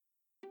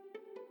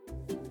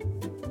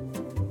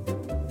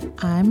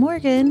I'm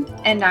Morgan.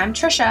 And I'm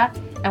Trisha,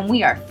 and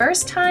we are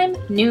first-time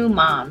new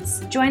moms.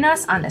 Join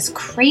us on this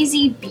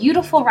crazy,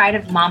 beautiful ride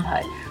of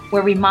momhood,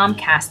 where we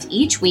momcast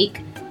each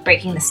week,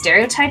 breaking the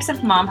stereotypes of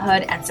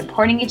momhood and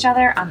supporting each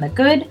other on the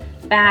good,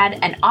 bad,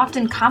 and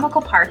often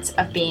comical parts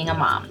of being a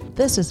mom.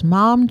 This is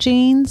Mom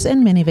Jeans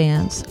and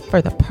Minivans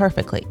for the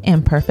perfectly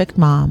imperfect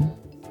mom.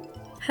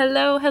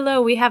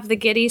 Hello, we have the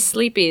giddy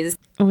sleepies.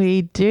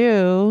 We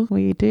do.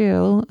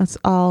 It's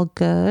all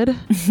good.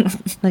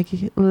 Like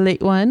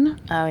late one.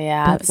 Oh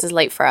yeah, this is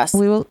late for us.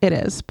 It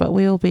is, but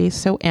we will be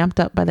so amped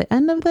up by the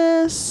end of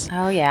this.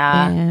 Oh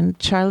yeah. And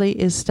Charlie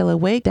is still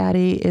awake.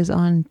 Daddy is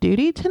on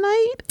duty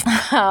tonight.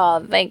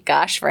 Oh, thank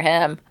gosh for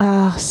him.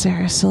 Oh,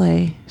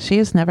 seriously. She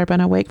has never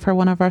been awake for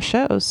one of our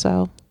shows,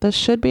 so this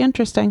should be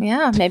interesting.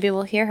 Yeah, maybe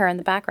we'll hear her in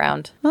the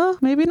background. Oh,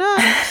 maybe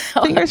not.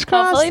 Fingers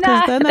crossed,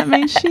 because then that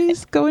means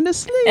she's going to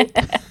sleep.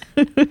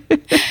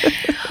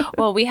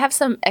 Well, we have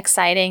some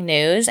exciting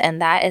news,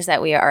 and that is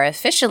that we are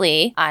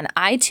officially on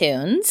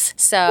iTunes.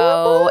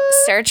 So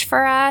search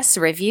for us,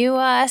 review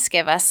us,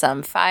 give us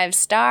some 5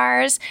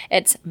 stars.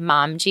 It's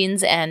Mom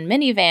Jeans and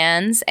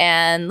Minivans,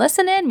 and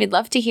listen in. We'd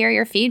love to hear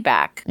your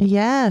feedback.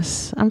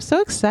 Yes, I'm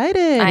so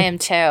excited. I am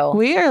too.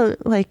 We are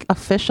like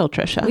official,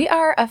 Trisha. We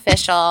are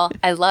official.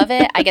 I love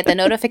it. I get the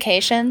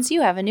notifications.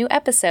 You have a new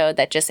episode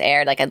that just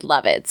aired. Like, I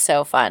love it. It's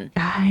so fun.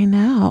 I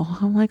know.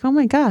 I'm like, oh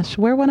my gosh,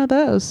 we're one of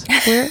those.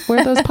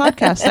 We're those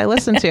podcasts I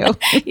listen to.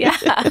 Yeah.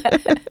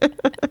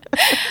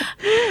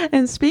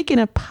 And speaking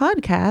of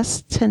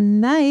podcasts,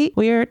 tonight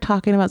we are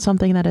talking about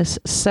something that is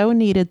so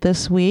needed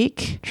this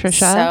week,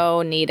 Trisha.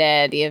 So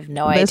needed. You have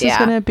no idea. This is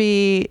going to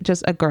be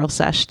just a girl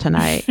sesh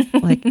tonight.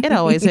 Like it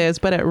always is,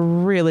 but it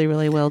really,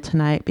 really will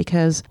tonight,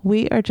 because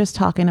we are just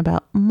talking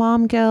about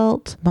mom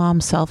guilt,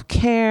 mom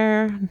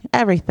self-care,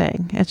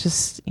 everything. It's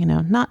just,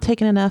 not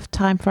taking enough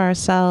time for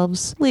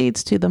ourselves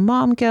leads to the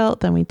mom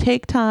guilt. Then we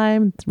take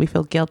time. We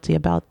feel guilty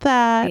about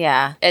that.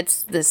 Yeah.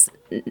 It's this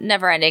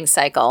never-ending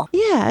cycle.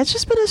 Yeah, it's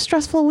just been a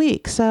stressful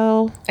week.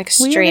 So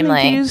extremely. We're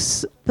going to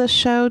use the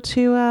show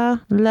to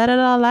let it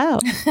all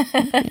out.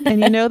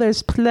 And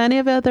there's plenty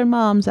of other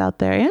moms out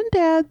there and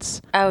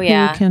dads who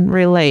can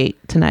relate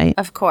tonight.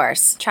 Of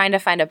course. Trying to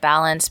find a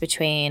balance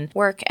between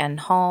work and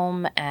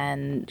home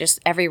and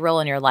just every role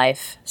in your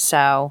life.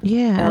 So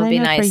it'll be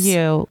nice. For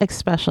you,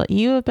 especially,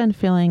 you have been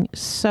feeling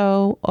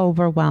so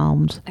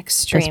overwhelmed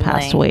this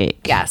past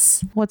week.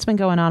 Yes. What's been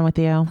going on with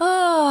you?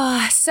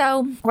 Oh,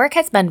 so work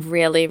has been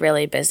really,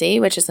 really busy,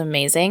 which is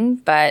amazing,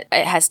 but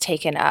it has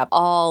taken up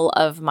all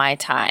of my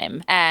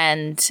time.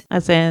 And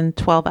as in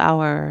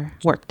 12-hour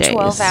work days.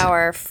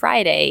 12-hour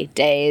Friday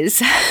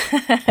days.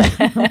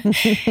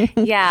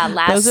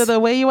 Yeah. Those are the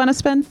way you want to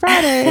spend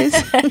Fridays.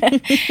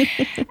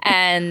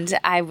 And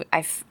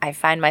I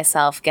find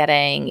myself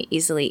getting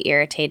easily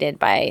irritated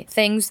by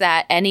things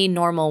that any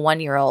normal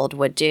 1-year-old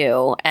would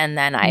do. And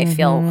then I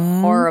feel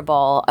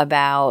horrible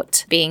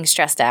about being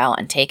stressed out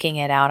and taking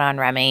it out on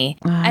Remy.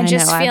 And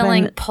just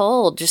feeling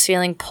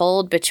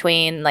pulled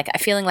between, like,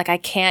 feeling like I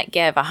can't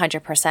give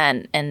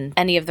 100% in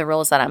any of the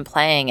roles that I'm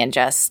playing. And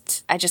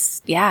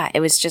it's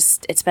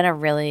been a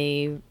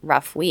really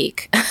rough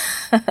week.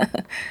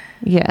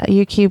 Yeah,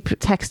 you keep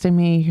texting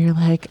me. You're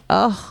like,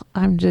 oh,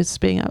 I'm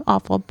just being an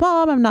awful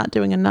mom. I'm not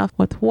doing enough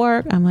with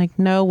work. I'm like,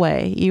 no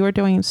way. You are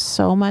doing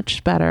so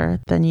much better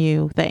than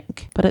you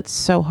think. But it's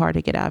so hard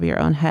to get out of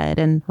your own head.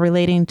 And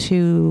relating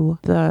to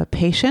the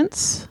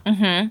patience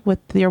with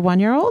your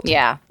 1-year-old.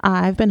 Yeah.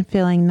 I've been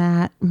feeling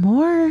that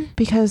more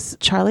because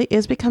Charlie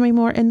is becoming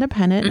more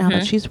independent now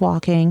that she's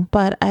walking.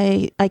 But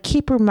I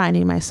keep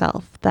reminding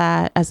myself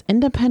that as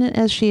independent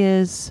as she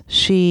is,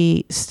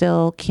 she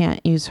still can't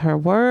use her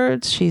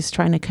words. She's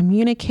trying to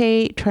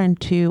communicate, trying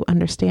to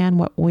understand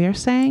what we're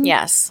saying.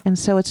 Yes. And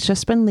so it's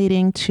just been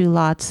leading to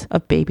lots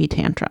of baby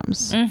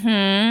tantrums.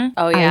 Mm-hmm.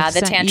 Oh, yeah.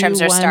 The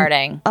tantrums are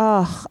starting.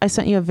 Oh, I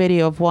sent you a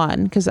video of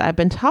one because I've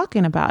been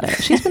talking about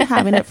it. She's been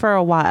having it for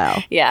a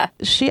while. Yeah.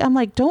 I'm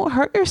like, don't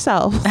hurt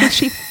yourself.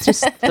 She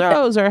just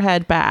throws her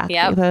head back.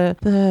 Yep.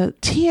 The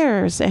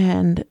tears,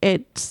 and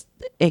it's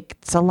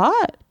a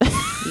lot.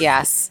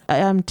 Yes.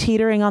 I'm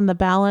teetering on the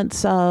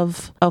balance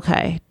of,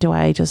 okay, do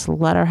I just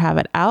let her have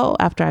it out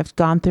after I've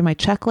gone through my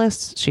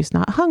checklist? She's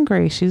not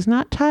hungry. She's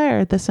not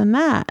tired, this and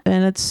that.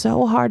 And it's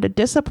so hard to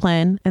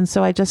discipline. And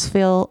so I just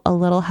feel a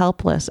little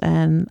helpless.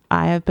 And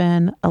I have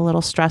been a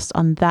little stressed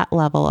on that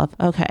level of,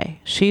 okay,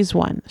 she's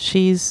one.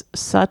 She's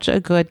such a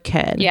good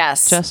kid.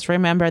 Yes. Just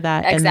remember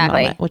that in the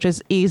moment, which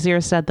is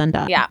easier said than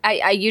done. Yeah.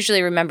 I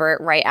usually remember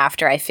it right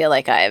after I feel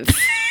like I've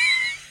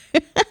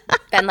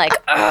been like,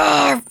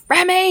 oh,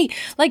 Remy,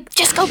 like,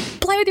 just go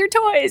play with your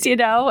toys,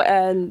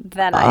 and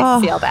then I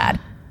feel bad.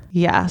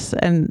 Yes.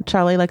 And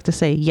Charlie likes to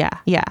say, yeah,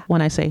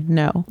 when I say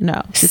no.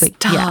 She's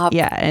Stop. like,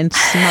 yeah, and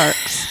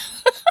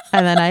smirks.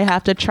 And then I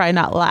have to try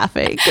not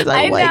laughing because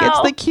I'm like,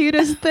 it's the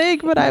cutest thing.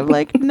 But I'm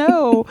like,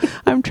 no,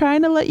 I'm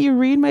trying to let you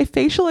read my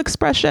facial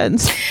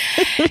expressions.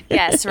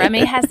 Yes,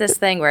 Remy has this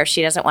thing where if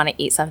she doesn't want to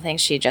eat something,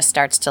 she just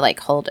starts to like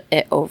hold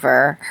it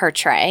over her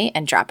tray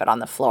and drop it on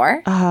the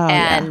floor. Oh,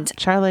 and yeah.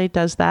 Charlie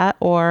does that.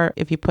 Or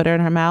if you put it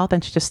in her mouth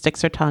and she just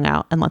sticks her tongue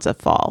out and lets it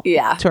fall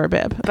to her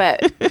bib.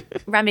 But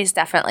Remy's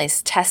definitely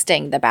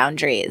testing the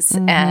boundaries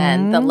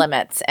and the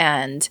limits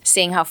and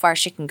seeing how far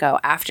she can go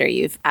after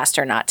you've asked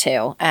her not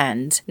to.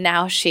 And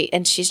now she's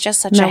just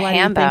such a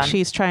ham bone. Why do you think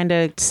she's trying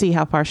to see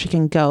how far she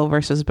can go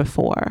versus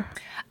before?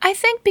 I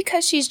think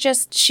because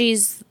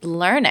she's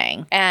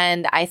learning.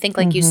 And I think,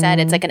 like you said,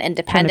 it's like an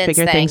independence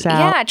thing.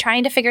 Yeah,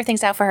 trying to figure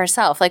things out for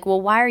herself. Like, well,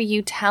 why are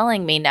you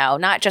telling me no?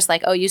 Not just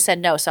like, oh, you said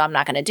no, so I'm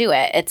not going to do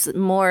it. It's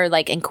more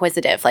like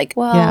inquisitive. Like,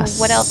 well,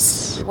 what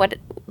else? What,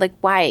 like,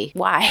 why?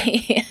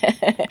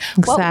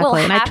 Exactly. What will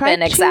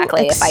happen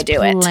exactly if I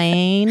do it?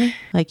 Explain,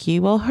 like,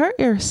 you will hurt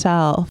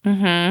yourself.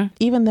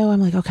 Even though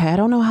I'm like, okay, I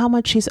don't know how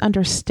much she's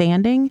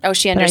understanding. Oh,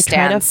 she understands.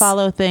 I try to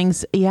follow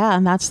things. Yeah,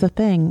 and that's the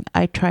thing.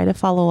 I try to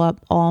follow up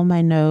all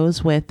my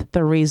no's with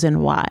the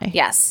reason why.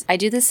 Yes, I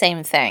do the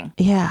same thing.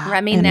 Yeah.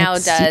 Remy now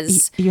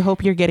does. You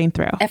hope you're getting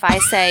through. If I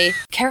say,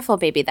 careful,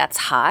 baby, that's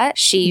hot,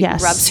 she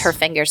rubs her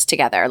fingers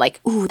together like,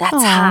 ooh, that's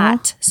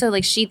hot. So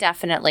like she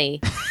definitely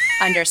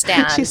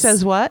understands. She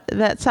says, what?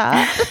 That's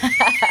hot?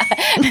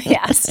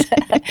 Yes.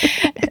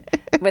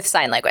 With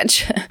sign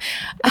language.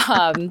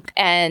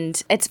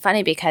 And it's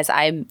funny because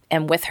I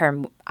am with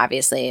her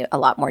obviously a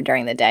lot more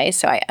during the day.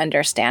 So I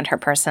understand her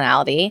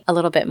personality a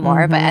little bit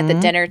more. But at the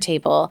dinner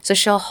table, so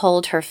she'll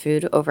hold her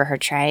food over her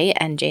tray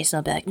and Jason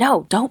will be like,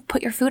 no, don't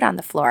put your food on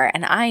the floor.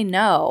 And I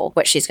know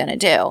what she's going to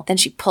do. Then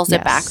she pulls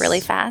it back really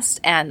fast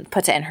and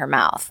puts it in her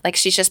mouth. Like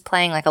she's just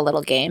playing like a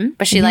little game,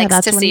 but she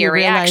likes to see your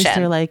reaction.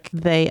 They're like,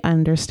 they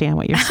understand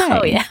what you're saying.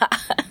 Oh, yeah.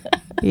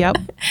 Yep.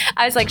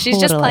 I was like, she's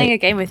just playing a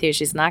game with you.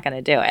 She's not going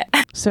to do it.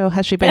 So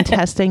has she been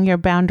testing your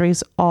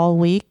boundaries all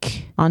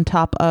week on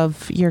top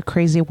of your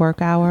crazy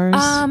work hours?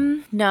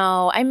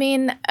 No. I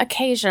mean,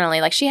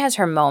 occasionally, like she has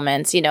her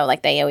moments, you know,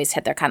 like they always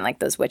hit their kind of like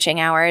those witching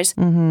hours.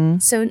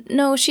 So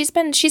no, she's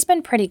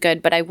been pretty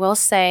good. But I will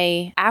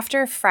say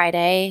after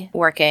Friday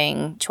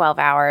working 12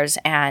 hours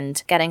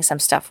and getting some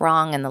stuff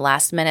wrong in the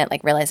last minute,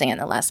 like realizing it in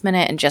the last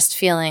minute and just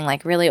feeling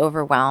like really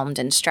overwhelmed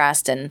and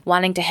stressed and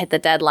wanting to hit the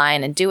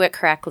deadline and do it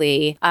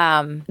correctly.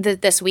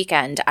 This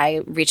weekend,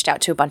 I reached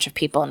out to a bunch of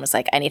people and was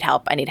like, I need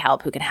help.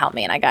 Who can help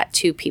me? And I got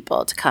 2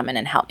 people to come in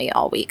and help me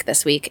all week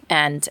this week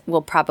and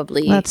will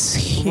probably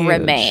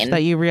remain.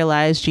 That you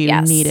realized you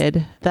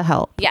needed the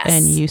help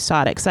and you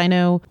sought it. Because I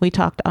know we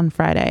talked on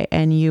Friday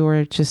and you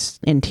were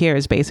just in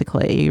tears,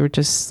 basically. You were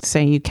just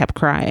saying you kept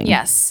crying.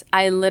 Yes.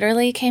 I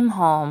literally came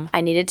home.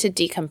 I needed to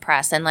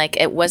decompress. And like,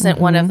 it wasn't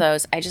one of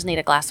those, I just need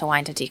a glass of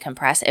wine to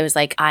decompress. It was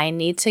like, I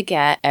need to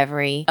get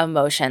every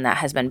emotion that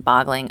has been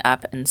boggling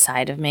up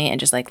inside of me and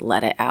just like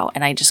let it out.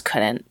 And I just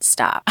couldn't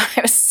stop.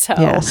 I was so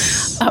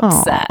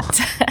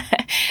upset.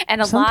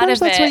 And Sometimes lot of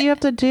that's what you have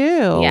to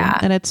do. Yeah.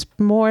 And it's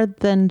more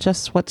than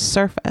just what's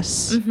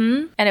surface.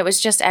 And it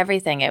was just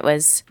everything. It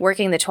was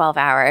working the 12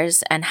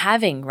 hours and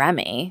having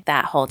Remy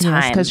that whole time.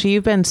 Yes, because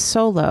you've been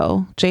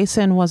solo.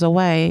 Jason was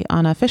away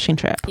on a fishing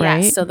trip,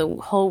 right? Yeah, so the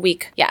whole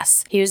week,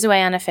 yes. He was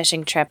away on a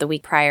fishing trip the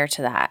week prior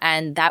to that.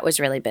 And that was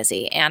really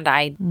busy. And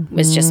I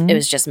was it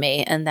was just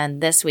me. And then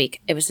this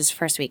week, it was his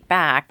first week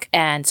back.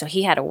 And so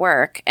he had to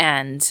work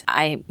and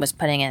I was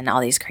putting in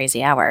all these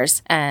crazy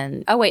hours.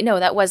 And, oh wait, no,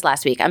 that was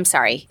last week. I'm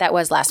sorry. That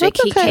was last week.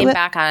 He came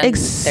back on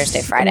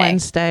Thursday, Friday.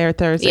 Wednesday or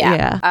Thursday.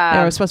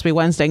 Yeah. It was supposed to be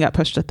Wednesday and got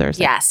pushed to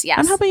Thursday. Yes.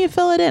 I'm helping you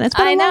fill it in. It's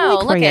been a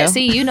long week for you.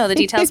 See, you know the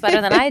details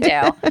better than I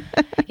do.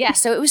 Yeah.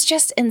 So it was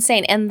just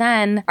insane. And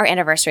then our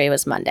anniversary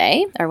was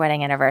Monday. Our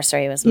wedding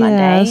anniversary was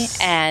Monday. Yes.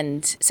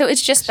 And so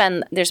it's just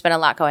there's been a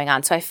lot going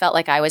on. So I felt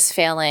like I was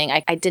failing.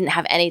 I didn't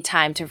have any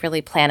time to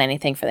really plan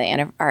anything for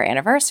our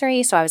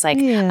anniversary. So I was like,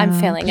 I'm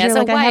failing as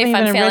a wife.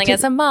 I'm failing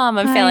as a mom.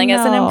 I'm failing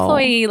as an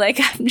employee. Like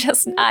I'm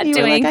just not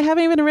doing. I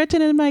haven't even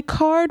written in my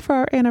card for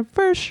our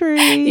anniversary.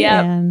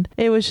 Yeah. And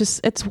it was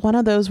just, it's one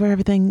of those where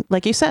everything,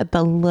 like you said,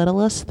 the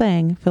littlest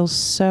thing feels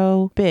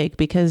so big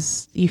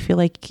because you feel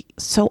like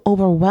so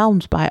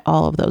overwhelmed by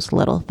all of those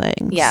little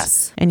things.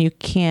 Yes. And you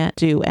can't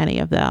do any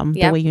of them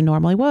the way you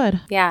normally would.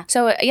 Yeah.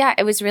 So yeah,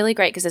 it was really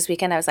great because this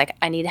weekend I was like,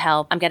 I need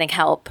help. I'm getting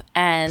help.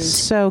 And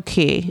so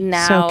key.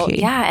 Now, so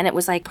key. Yeah. And it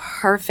was like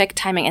perfect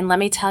timing. And let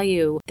me tell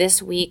you,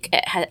 this week,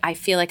 I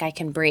feel like I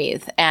can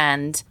breathe.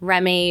 And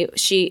Remy,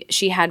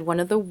 she had one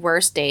of the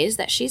worst days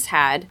that she's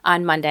had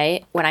on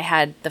Monday when I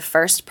had the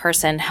first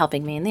person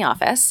helping me in the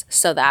office.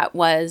 So that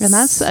was... And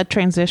that's a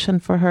transition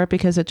for her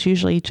because it's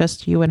usually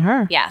just you and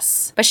her.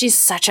 Yes. But she's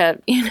such a,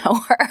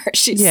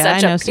 she's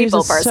such a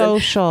people person.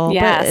 Social.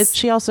 Yes. But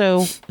she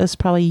also is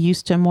probably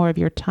used to more of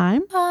your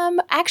time.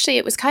 Actually,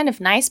 it was kind of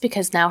nice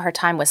because now her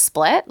time was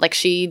split. Like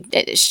she's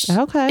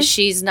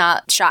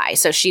not shy.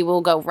 So she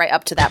will go right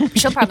up to that.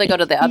 She'll probably go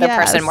to the other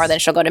person more than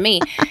she'll go to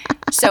me.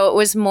 So it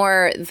was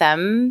more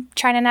them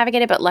trying to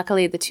navigate it. But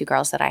luckily, the two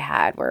girls that I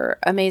had were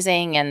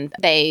amazing, and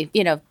they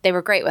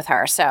were great with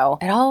her. So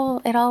it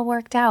all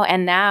worked out.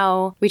 And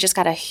now we just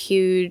got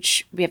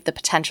we have the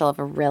potential of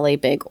a really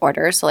big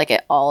order. So like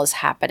it all is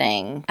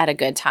happening at a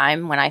good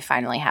time when I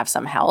finally have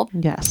some help.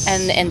 Yes.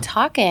 And in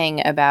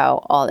talking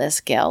about all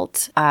this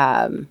guilt,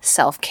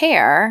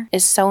 self-care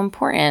is so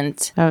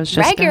important. I was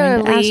just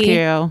regularly, going to ask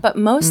you. But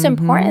most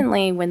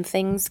importantly, when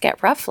things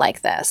get rough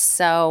like this.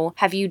 So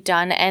have you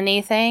done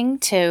anything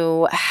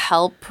to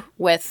help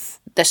with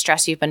the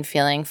stress you've been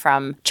feeling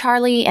from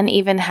Charlie and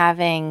even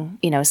having,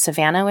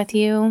 Savannah with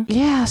you?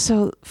 Yeah.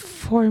 So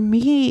for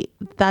me,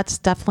 that's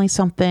definitely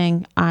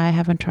something I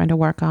have been trying to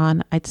work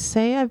on. I'd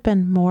say I've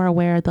been more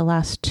aware the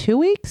last 2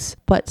 weeks,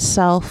 but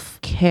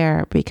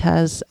self-care,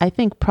 because I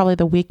think probably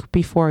the week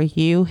before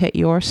you hit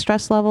your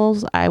stress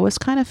levels, I was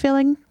kind of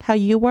feeling how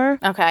you were.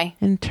 Okay.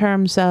 In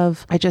terms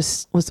of, I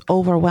just was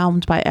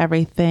overwhelmed by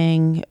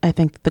everything. I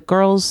think the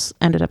girls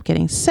ended up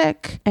getting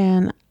sick,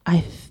 and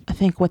I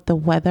think with the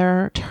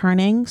weather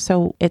turning,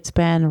 so it's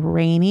been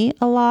rainy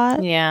a lot,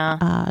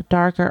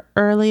 darker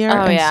earlier,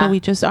 so we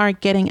just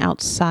aren't getting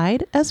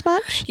outside as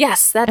much.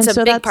 Yes, that's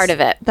a big part of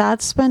it.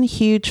 That's been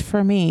huge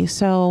for me.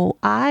 So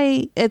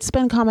it's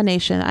been a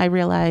combination. I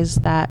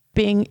realized that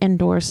being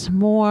indoors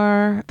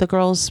more, the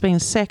girls being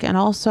sick, and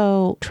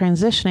also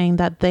transitioning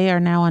that they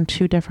are now on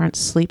 2 different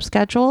sleep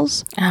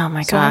schedules. Oh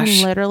my so gosh.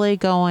 I'm literally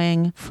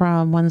going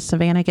from when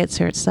Savannah gets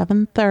here at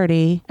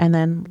 7:30, and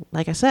then,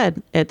 like I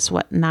said, it's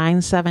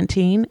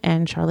 9:17,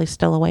 and Charlie's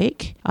still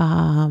awake.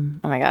 Oh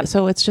my God.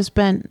 So it's just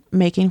been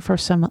making for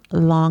some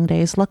long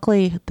days.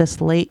 Luckily,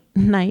 this late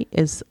night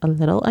is a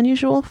little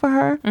unusual for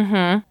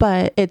her,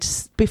 but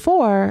it's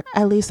before,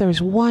 at least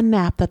there's one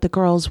nap that the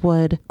girls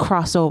would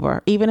cross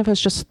over, even if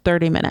it's just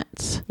 30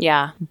 minutes.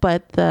 Yeah.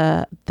 But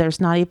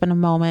there's not even a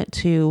moment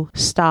to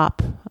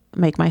stop,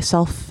 make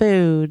myself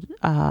food,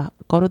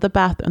 go to the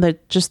bathroom. There's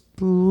just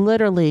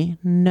literally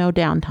no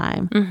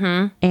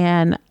downtime.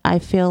 And I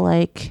feel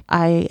like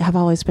I have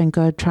always been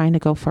good trying to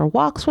go for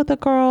walks with the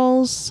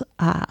girls.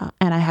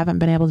 And I haven't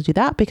been able to do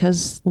that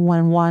because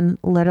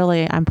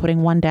literally I'm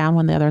putting one down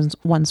when the other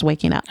one's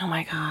waking up. Oh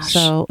my gosh.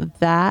 So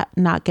that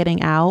not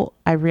getting out,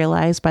 I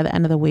realized by the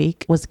end of the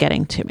week was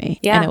getting to me.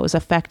 Yeah. And it was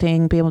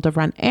affecting being able to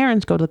run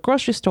errands, go to the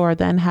grocery store,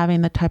 then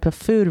having the type of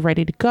food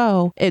ready to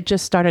go. It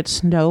just started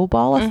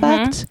snowball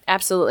effect.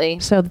 Absolutely.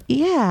 So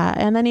yeah.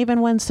 And then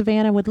even when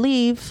Savannah would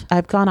leave,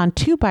 I've gone on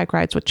 2 bike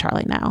rides with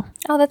Charlie now.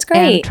 Oh, that's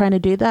great. And trying to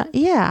do that.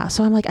 Yeah.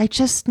 So I'm like, I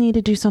just need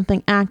to do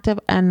something active.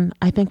 And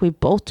I think we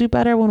both do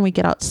better when we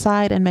get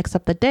outside and mix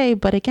up the day.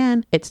 But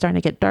again, it's starting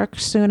to get dark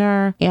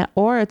sooner,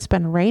 or it's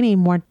been raining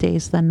more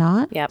days than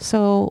not. Yep.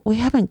 So we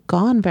haven't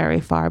gone very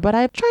far, but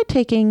I've tried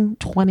taking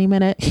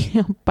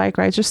 20-minute bike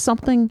rides, just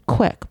something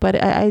quick.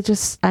 But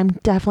I'm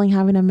definitely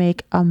having to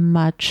make a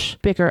much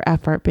bigger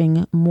effort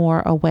being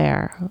more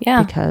aware.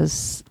 Yeah.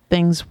 Because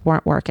things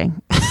weren't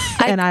working.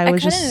 And I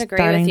was just agree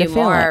starting with to you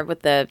feel more it.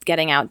 with the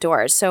getting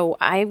outdoors. So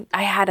I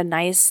had a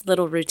nice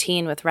little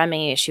routine with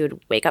Remy. She would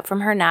wake up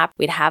from her nap,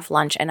 we'd have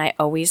lunch, and I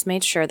always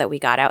made sure that we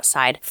got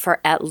outside for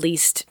at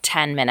least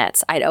 10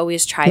 minutes. I'd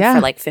always try for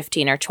like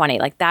 15 or 20.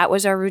 Like that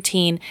was our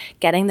routine.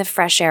 Getting the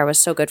fresh air was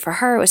so good for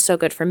her. It was so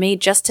good for me,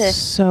 just to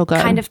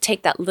kind of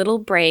take that little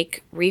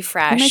break,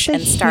 refresh,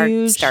 and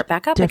start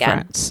back up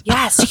difference. Again.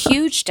 Yes,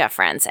 huge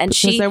difference. And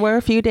because there were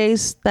a few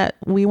days that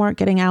we weren't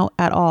getting out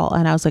at all,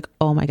 and I was like,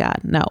 oh my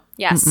God, no.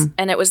 Yes. Mm-mm.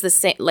 And it was the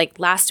same, like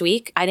last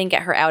week, I didn't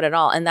get her out at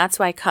all. And that's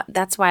why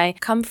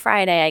come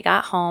Friday, I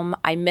got home,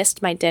 I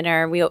missed my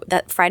dinner.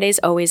 That Friday's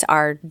always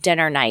our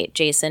dinner night,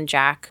 Jason,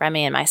 Jack,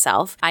 Remy, and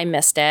myself. I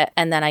missed it.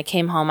 And then I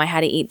came home, I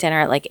had to eat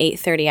dinner at like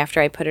 8:30 after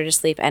I put her to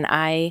sleep. And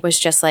I was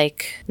just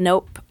like,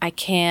 nope, I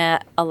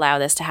can't allow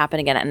this to happen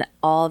again. And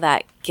all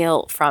that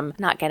guilt from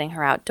not getting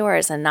her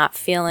outdoors and not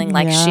feeling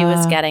like she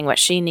was getting what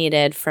she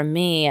needed from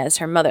me as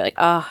her mother. Like,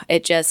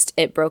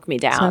 it broke me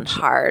down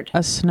hard.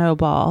 A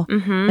snowball.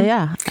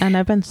 Yeah. And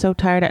I've been so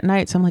tired at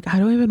night. So I'm like, I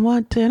don't even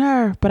want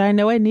dinner, but I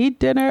know I need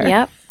dinner.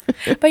 Yep.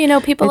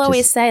 But people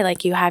always say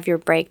like you have your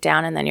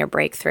breakdown and then your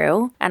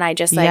breakthrough. And I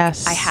just I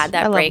had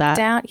that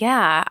breakdown.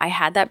 Yeah, I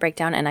had that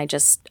breakdown and I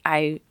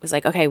was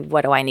like, okay,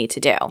 what do I need to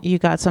do? You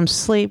got some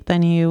sleep,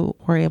 then you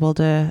were able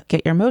to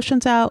get your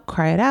emotions out,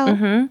 cry it out.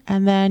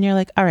 And then you're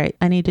like, all right,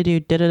 I need to do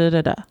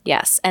da-da-da-da-da.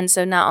 Yes. And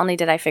so not only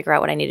did I figure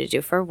out what I needed to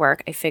do for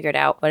work, I figured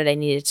out what I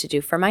needed to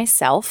do for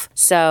myself.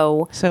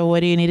 So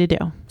what do you need to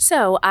do?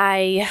 So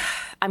I'm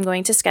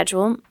going to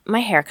schedule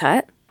my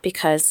haircut,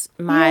 because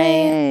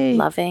my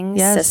loving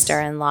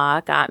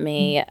sister-in-law got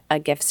me a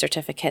gift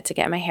certificate to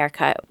get my hair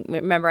cut.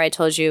 Remember I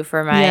told you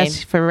for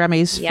Remy's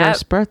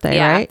first birthday,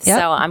 right? Yep.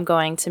 So I'm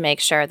going to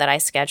make sure that I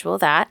schedule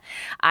that.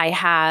 I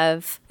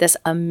have this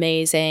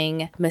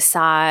amazing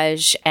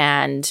massage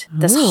and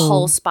this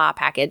whole spa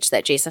package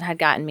that Jason had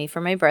gotten me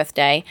for my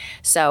birthday.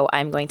 So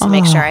I'm going to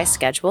make sure I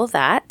schedule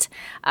that.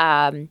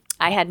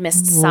 I had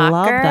missed Love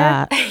soccer.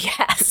 that.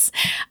 Yes.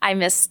 I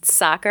missed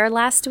soccer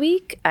last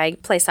week. I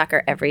play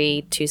soccer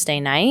every Tuesday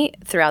night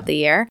throughout the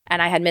year.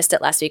 And I had missed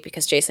it last week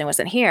because Jason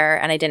wasn't here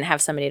and I didn't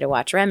have somebody to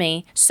watch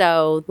Remy.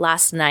 So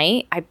last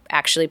night, I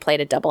actually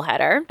played a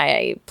doubleheader.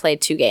 I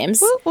played 2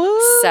 games. Woo, woo.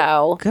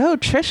 So go,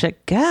 Trisha,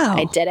 go.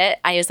 I did it.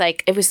 I was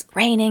like, it was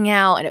raining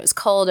out and it was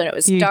cold and it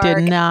was dark. You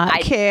did not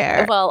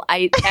care. Well,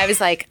 I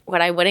was like,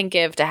 what I wouldn't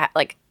give to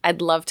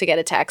I'd love to get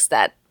a text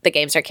that the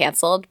games are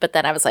canceled. But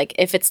then I was like,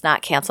 if it's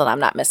not canceled, I'm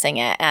not missing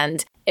it.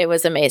 And it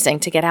was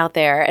amazing to get out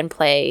there and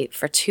play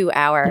for 2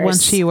 hours.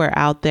 Once you were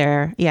out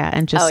there,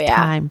 and just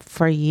time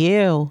for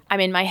you. I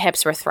mean, my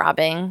hips were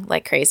throbbing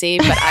like crazy,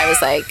 but I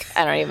was like,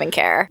 I don't even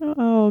care.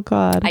 Oh,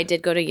 God. I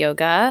did go to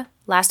yoga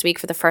last week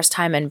for the first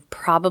time in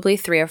probably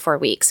 3 or 4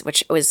 weeks,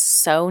 which was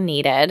so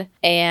needed.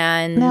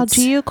 And now,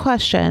 do you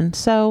question,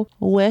 so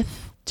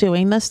with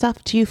doing this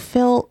stuff, do you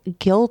feel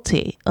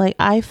guilty? Like,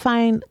 I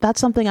find that's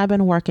something I've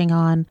been working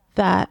on,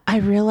 that I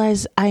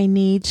realize I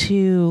need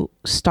to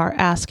start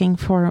asking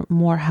for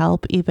more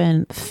help.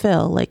 Even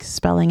Phil, like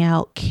spelling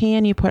out,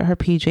 can you put her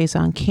PJs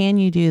on? Can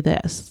you do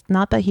this?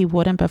 Not that he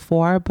wouldn't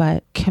before,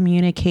 but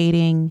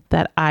communicating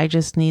that I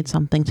just need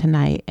something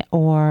tonight.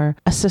 Or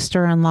a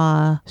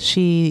sister-in-law,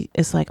 she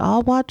is like,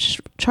 I'll watch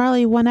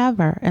Charlie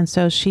whenever. And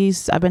so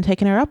I've been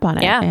taking her up on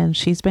it. Yeah. And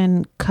she's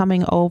been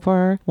coming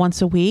over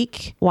once a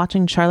week,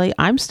 watching Charlie.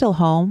 I'm still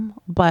home,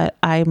 but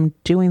I'm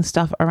doing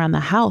stuff around the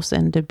house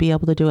and to be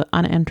able to do it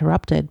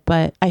uninterrupted.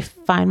 But I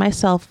find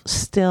myself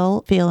still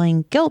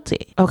feeling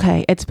guilty.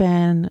 Okay, it's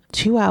been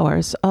 2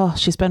 hours. Oh,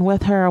 she's been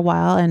with her a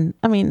while. And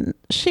I mean,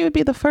 she would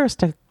be the first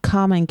to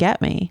come and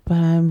get me. But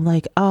I'm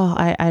like,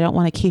 I don't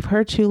want to keep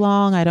her too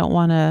long. I don't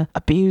want to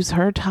abuse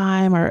her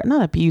time, or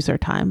not abuse her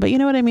time, but you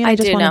know what I mean? I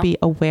just want to be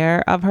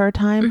aware of her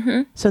time.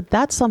 Mm-hmm. So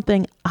that's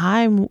something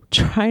I'm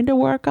trying to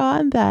work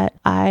on, that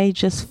I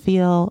just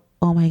feel,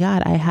 oh my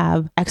God, I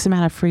have X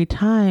amount of free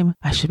time.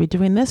 I should be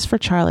doing this for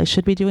Charlie,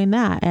 should be doing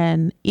that.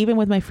 And even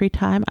with my free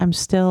time, I'm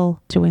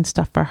still doing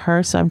stuff for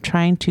her. So I'm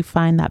trying to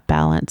find that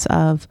balance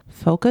of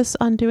focus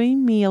on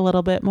doing me a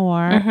little bit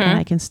more, and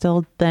I can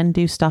still then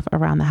do stuff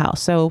around the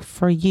house. So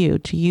for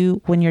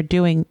you, when you're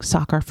doing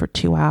soccer for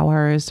 2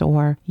 hours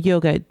or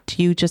yoga,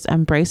 do you just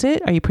embrace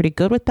it? Are you pretty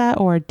good with that?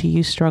 Or do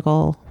you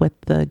struggle with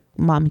the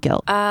mom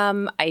guilt?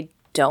 I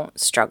don't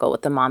struggle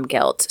with the mom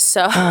guilt.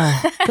 So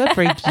good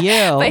for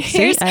you.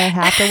 See, I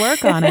have to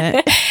work on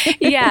it.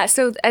 Yeah.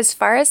 So as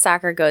far as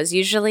soccer goes,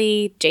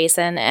 usually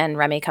Jason and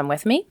Remy come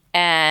with me.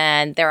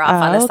 And they're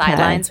off on the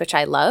sidelines, which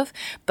I love.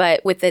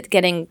 But with it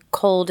getting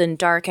cold and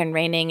dark and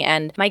raining,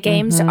 and my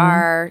games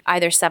are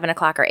either 7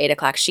 o'clock or 8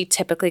 o'clock. She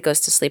typically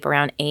goes to sleep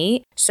around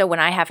 8. So when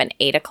I have an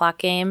 8 o'clock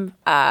game,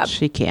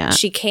 she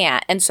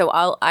can't. And so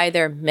I'll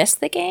either miss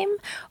the game,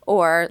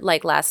 or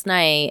like last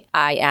night,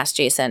 I asked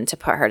Jason to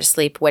put her to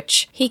sleep,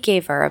 which he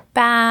gave her a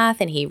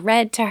bath and he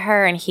read to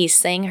her and he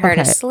sang her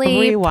to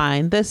sleep.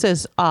 Rewind. This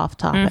is off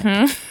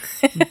topic.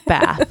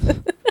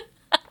 Bath.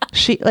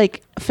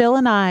 Phil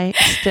and I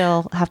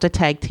still have to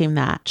tag team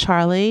that.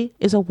 Charlie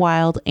is a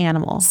wild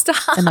animal.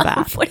 Stop. In the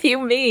bath. What do you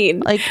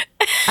mean?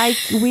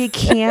 We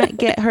can't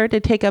get her to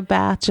take a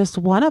bath, just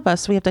one of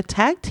us. We have to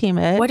tag team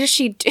it. What does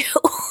she do?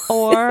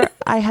 Or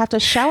I have to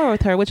shower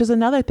with her, which is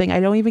another thing. I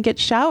don't even get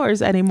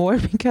showers anymore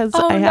because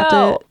I have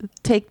to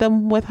take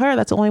them with her.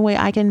 That's the only way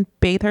I can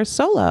bathe her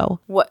solo.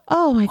 What?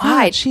 Oh my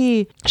God.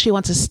 She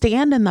wants to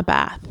stand in the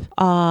bath.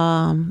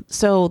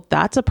 So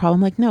that's a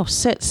problem. Like, no,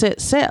 sit.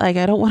 Like,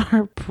 I don't want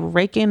her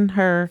breaking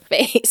her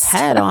face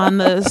head on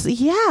this.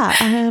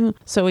 Yeah.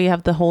 So we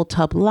have the whole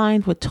tub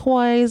lined with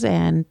toys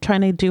and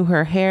trying to do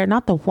her hair,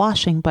 not the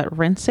washing, but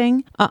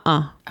rinsing.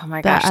 Oh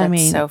my gosh,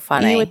 that's so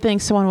funny. You would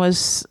think someone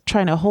was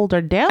trying to hold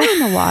her down in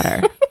the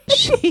water.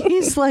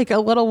 She's like a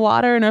little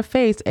water in her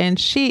face, and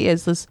she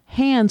is this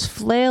hands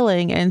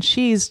flailing, and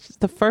she's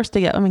the first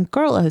to get,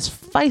 girl is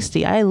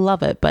feisty. I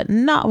love it, but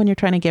not when you're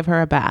trying to give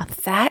her a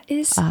bath. That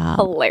is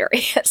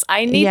hilarious.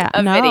 I need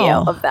a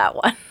video of that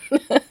one.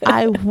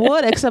 I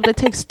would, except it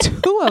takes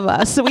 2 of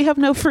us, so we have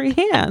no free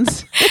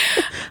hands.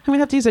 I'm gonna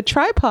have to use a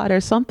tripod or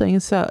something.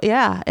 So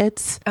yeah,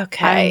 it's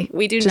okay.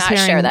 We do not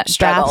share that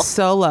struggle. Bath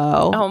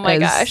solo. Oh my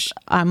gosh.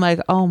 I'm like,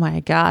 oh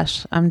my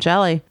gosh, I'm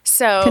jelly.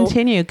 So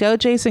continue. Go,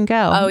 Jason,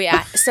 go. Oh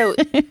yeah. So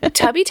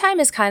tubby time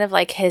is kind of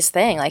like his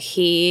thing. Like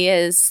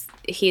he's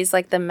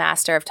like the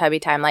master of tubby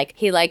time. Like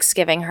he likes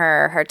giving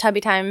her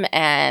tubby time,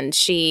 and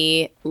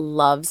she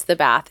loves the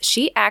bath.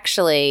 She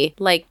actually,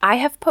 I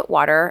have put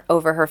water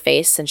over her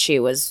face since she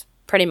was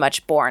pretty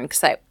much born,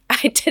 because I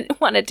didn't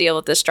want to deal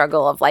with the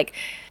struggle of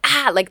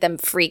them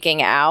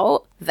freaking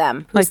out.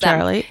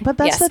 Charlie. But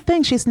that's the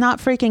thing. She's not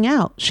freaking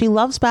out. She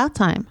loves bath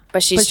time.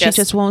 But she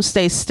just won't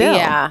stay still.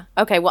 Yeah.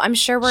 Okay. Well, I'm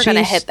sure we're going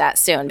to hit that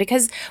soon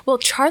because,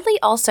 Charlie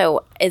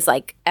also is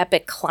like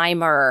epic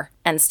climber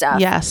and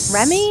stuff. Yes.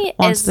 Remy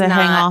wants to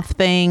hang off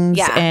things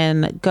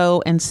and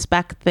go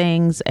inspect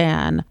things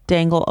and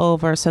dangle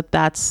over. So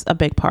that's a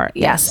big part.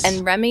 Yes.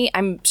 And Remy,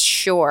 I'm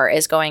sure,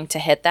 is going to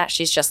hit that.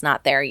 She's just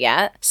not there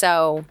yet.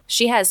 So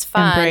she has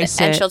fun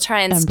and she'll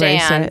try and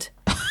stand.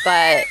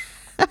 But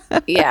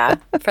Yeah,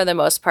 for the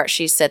most part,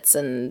 she sits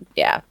and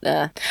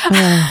I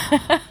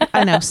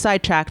know,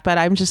 sidetracked, but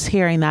I'm just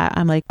hearing that.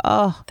 I'm like,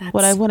 oh, That's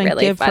what I wouldn't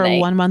really give funny.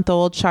 for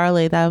 1-month-old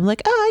Charlie. That I'm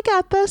like, oh, I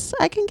got this.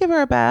 I can give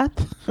her a bath.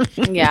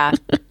 Yeah.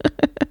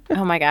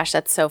 Oh my gosh,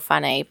 that's so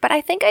funny. But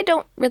I think I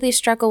don't really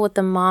struggle with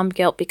the mom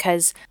guilt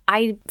because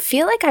I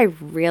feel like I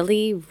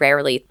really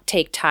rarely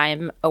take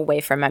time away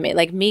from Emmy.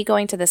 Like me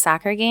going to the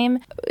soccer game,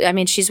 I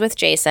mean, she's with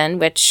Jason,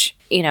 which,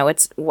 you know,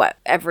 it's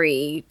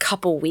every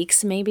couple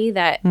weeks maybe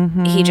that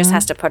he just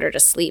has to put her to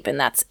sleep and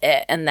that's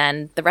it. And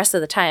then the rest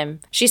of the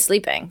time she's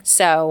sleeping.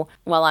 So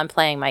while I'm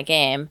playing my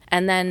game,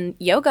 and then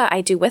yoga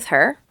I do with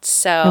her.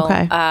 So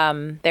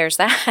there's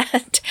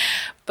that.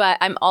 But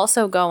I'm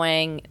also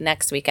going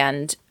next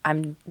weekend.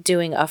 I'm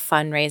doing a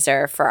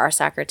fundraiser for our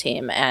soccer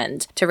team,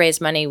 and to raise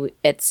money,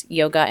 it's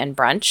yoga and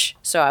brunch.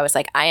 So I was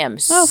like, I am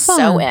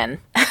so in.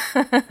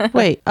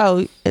 Wait,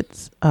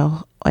 pause.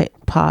 Oh,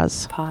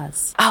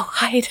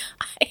 hide.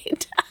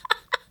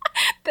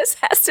 This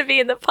has to be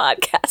in the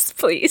podcast,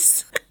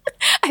 please.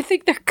 I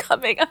think they're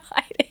coming. I'm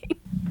hiding.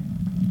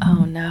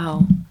 Oh,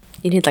 no.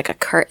 You need like a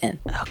curtain.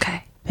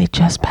 Okay. They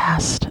just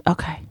passed.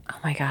 Okay. Oh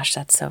my gosh,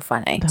 that's so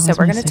funny. That So was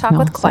we're my going to talk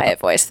signal. with quiet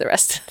voice the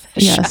rest of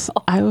the Yes,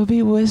 show. I will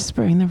be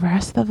whispering the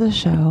rest of the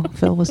show.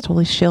 Phil was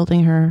totally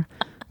shielding her.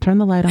 Turn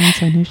the light on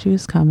so I knew she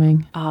was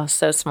coming. Oh,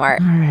 so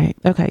smart. All right.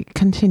 Okay,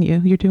 continue.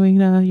 You're doing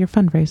your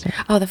fundraiser.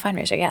 Oh, the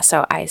fundraiser. Yeah.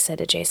 So I said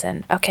to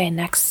Jason, okay,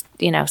 next,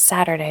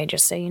 Saturday,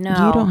 just so you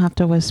know. You don't have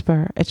to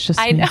whisper. It's just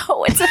I me.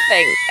 know. It's a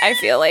thing. I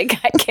feel like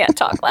I can't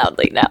talk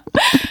loudly now.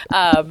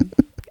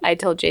 I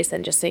told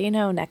Jason, just so you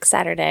know, next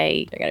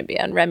Saturday, you're going to be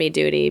on Remy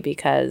duty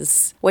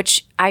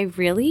which I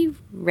really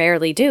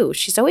rarely do.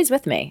 She's always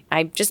with me.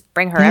 I just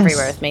bring her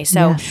everywhere with me.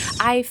 So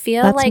I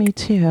feel that's like me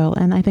too.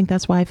 And I think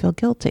that's why I feel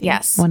guilty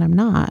when I'm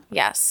not.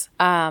 Yes.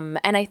 And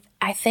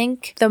I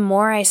think the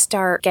more I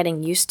start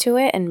getting used to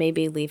it and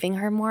maybe leaving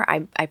her more,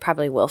 I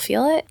probably will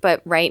feel it.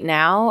 But right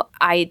now,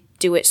 I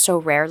do it so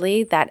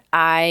rarely that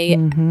I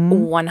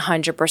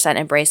 100%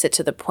 embrace it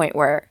to the point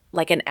where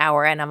like an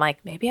hour and I'm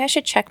like, maybe I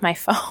should check my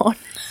phone.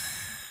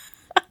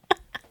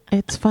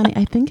 It's funny.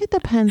 I think it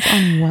depends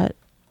on what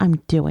I'm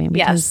doing.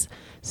 Because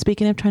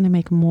speaking of trying to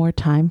make more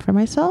time for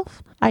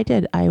myself,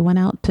 I went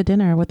out to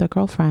dinner with a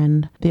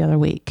girlfriend the other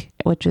week,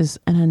 which is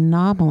an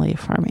anomaly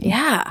for me.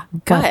 Yeah,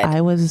 good. But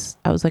I was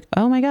like,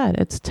 oh my God,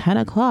 it's 10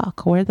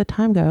 o'clock. Where'd the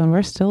time go? And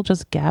we're still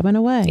just gabbing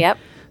away. Yep.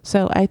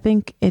 So I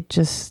think it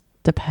just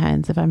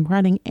depends. If I'm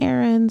running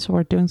errands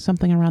or doing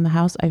something around the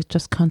house, I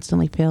just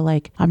constantly feel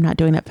like I'm not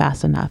doing it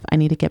fast enough. I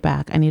need to get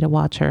back. I need to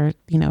watch her,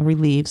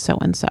 relieve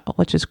so-and-so,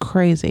 which is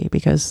crazy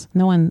because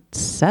no one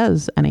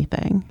says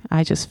anything.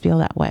 I just feel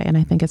that way. And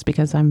I think it's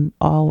because I'm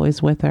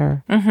always with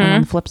her. And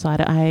on the flip side,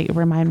 I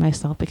remind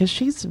myself because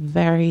she's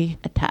very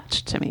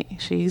attached to me.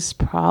 She's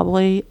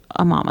probably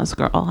a mama's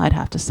girl, I'd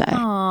have to say.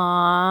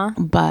 Aww.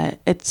 But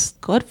it's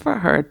good for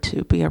her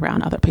to be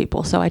around other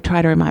people. So I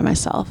try to remind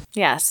myself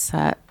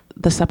that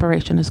the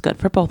separation is good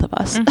for both of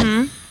us.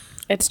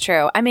 It's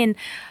true. I mean,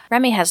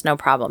 Remy has no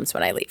problems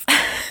when I leave.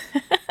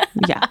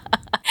 Yeah.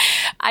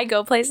 I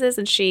go places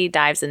and she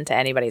dives into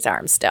anybody's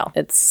arms still.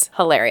 It's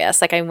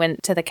hilarious. Like I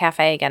went to the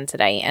cafe again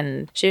today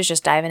and she was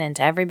just diving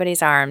into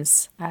everybody's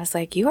arms. I was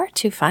like, you are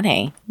too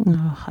funny.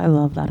 Oh, I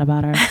love that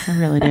about her. I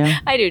really do.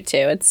 I do too.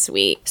 It's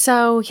sweet.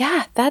 So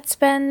yeah, that's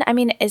been,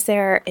 is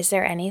there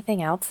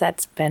anything else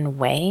that's been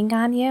weighing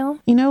on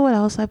you? You know what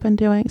else I've been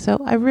doing? So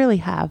I really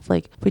have,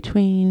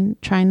 between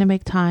trying to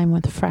make time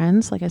with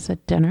friends, like I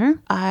said,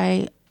 dinner,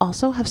 I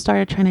also have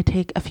started trying to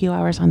take a few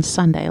hours on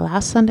Sunday.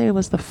 Last Sunday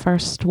was the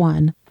first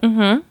one.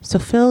 So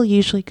Phil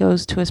usually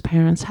goes to his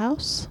parents'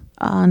 house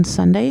on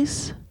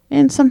Sundays,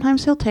 and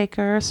sometimes he'll take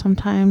her.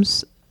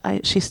 Sometimes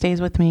she stays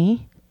with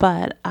me,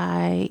 but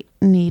I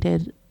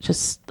needed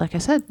just, like I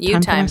said,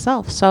 time for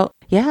myself. So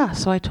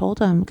I told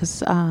him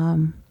because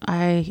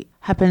I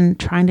have been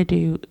trying to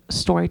do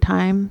story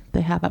time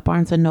they have at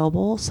Barnes &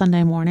 Noble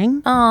Sunday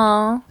morning.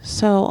 Aww.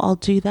 So I'll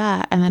do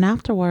that, and then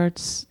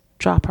afterwards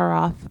drop her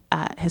off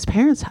at his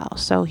parents'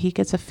 house. So he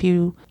gets a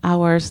few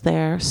hours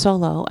there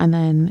solo, and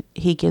then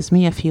he gives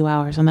me a few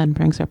hours and then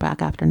brings her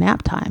back after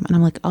nap time. And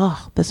I'm like,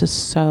 oh, this is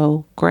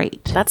so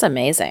great. That's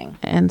amazing.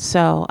 And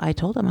so I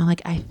told him, I'm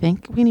like, I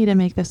think we need to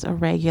make this a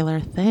regular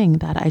thing,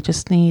 that I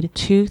just need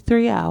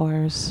 2-3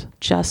 hours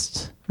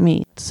just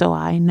me. So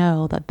I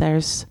know that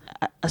there's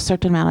a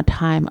certain amount of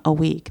time a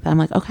week that I'm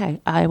like, okay,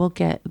 I will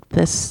get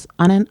this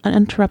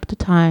uninterrupted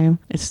time.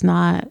 It's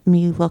not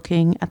me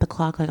looking at the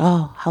clock like,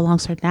 oh, how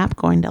long's her nap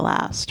going to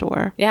last?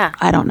 Or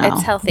I don't know.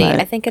 It's healthy.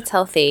 I think it's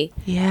healthy.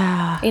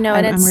 Yeah.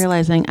 I'm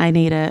realizing I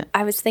need it.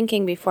 I was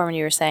thinking before when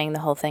you were saying the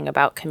whole thing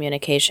about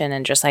communication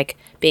and just like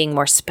being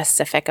more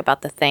specific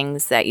about the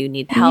things that you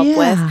need help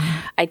with.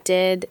 I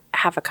did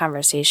have a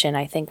conversation.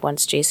 I think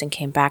once Jason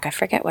came back, I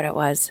forget what it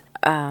was.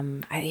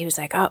 He was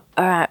like,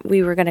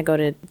 we were going to go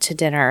to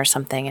dinner or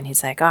something. And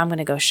he's like, I'm going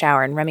to go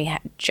shower. And Remy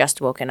had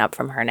just woken up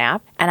from her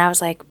nap. And I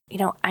was like,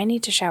 I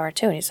need to shower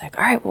too. And he's like,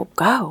 all right, well,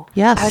 go.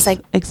 Yes, I was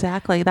like,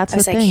 exactly. That's I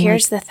was the like, thing.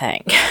 here's the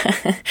thing.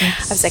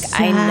 I was like,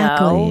 I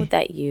know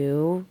that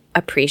you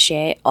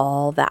appreciate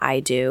all that I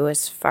do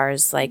as far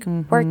as like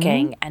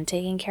working and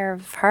taking care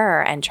of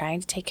her and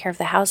trying to take care of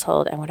the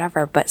household and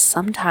whatever. But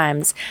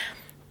sometimes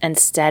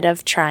instead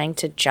of trying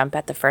to jump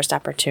at the first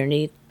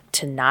opportunity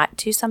to not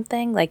do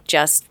something, like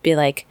just be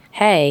like,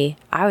 hey,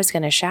 I was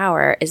going to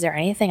shower. Is there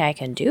anything I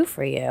can do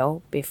for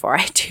you before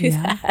I do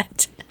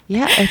that?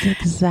 Yeah, it's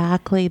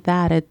exactly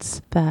that.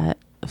 It's that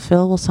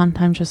Phil will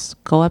sometimes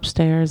just go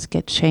upstairs,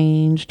 get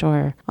changed,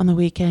 or on the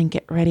weekend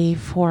get ready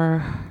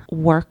for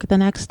work the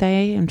next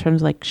day in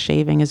terms of like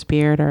shaving his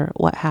beard or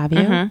what have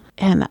you.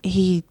 And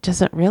he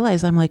doesn't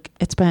realize, I'm like,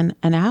 it's been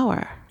an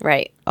hour.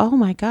 Right. Oh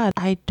my God,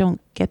 I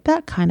don't get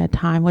that kind of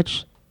time,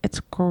 which it's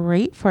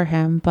great for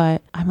him,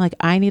 but I'm like,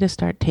 I need to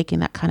start taking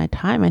that kind of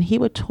time. And he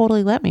would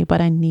totally let me, but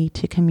I need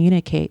to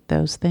communicate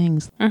those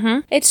things.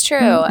 It's true.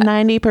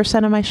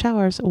 90% of my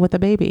showers with a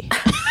baby.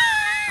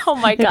 Oh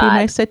my God. It'd be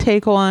nice to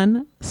take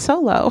one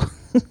solo.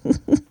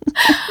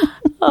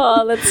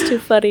 Oh, that's too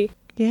funny.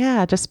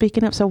 Yeah, just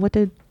speaking up. So what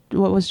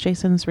was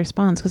Jason's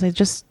response?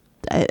 Because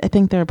I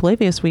think they're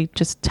oblivious. We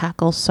just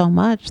tackle so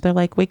much. They're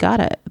like, we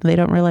got it. They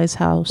don't realize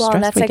how stressed we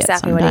get. Well, that's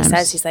exactly what he sometimes.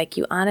 says. He's like,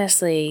 you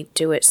honestly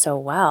do it so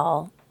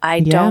well. I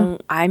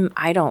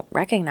don't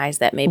recognize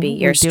that maybe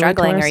you're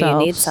struggling or you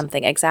need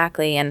something.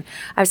 Exactly. And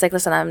I was like,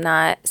 listen, I'm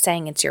not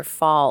saying it's your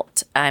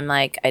fault. I'm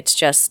like, it's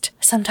just,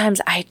 sometimes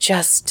I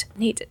just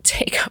need to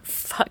take a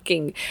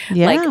fucking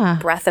like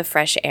breath of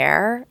fresh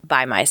air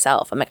by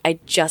myself. I'm like, I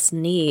just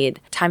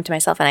need time to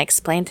myself. And I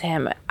explained to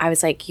him, I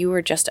was like, you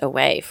were just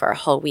away for a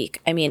whole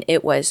week. I mean,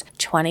 it was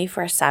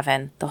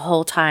 24/7 the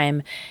whole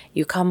time.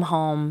 You come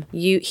home,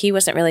 he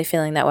wasn't really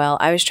feeling that well.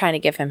 I was trying to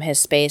give him his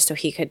space so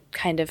he could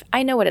kind of,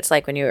 I know what it's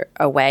like when you're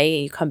away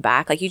and you come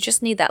back, like you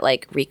just need that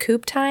like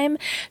recoup time.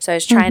 So I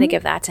was trying to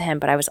give that to him,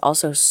 but I was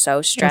also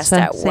so stressed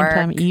at work.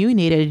 Same time you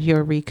needed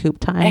your recoup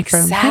time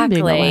from him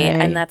being away.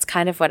 And that's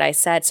kind of what I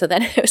said. So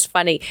then it was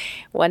funny.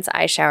 Once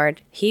I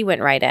showered, he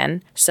went right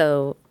in.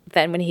 So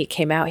then when he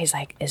came out, he's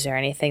like, is there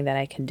anything that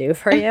I can do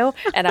for you?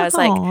 And I was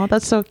like, oh,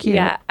 that's so cute.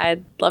 Yeah,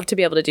 I'd love to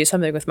be able to do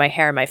something with my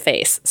hair and my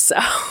face. So,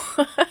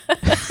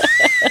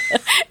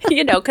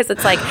 because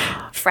it's like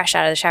fresh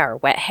out of the shower,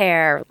 wet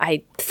hair.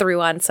 I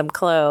threw on some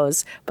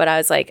clothes, but I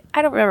was like,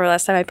 I don't remember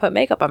last time I put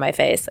makeup on my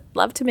face. I'd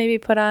love to maybe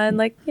put on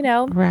like,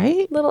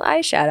 right? little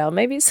eyeshadow,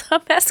 maybe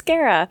some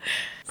mascara.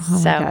 Oh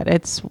my God.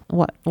 It's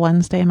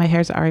Wednesday and my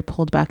hair's already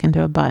pulled back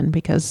into a bun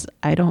because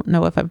I don't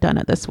know if I've done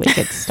it this week.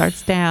 It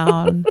starts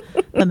down,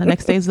 then the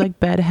next day is like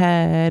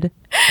bedhead,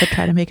 but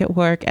try to make it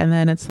work. And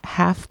then it's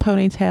half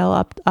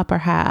ponytail upper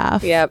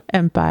half. Yep.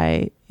 And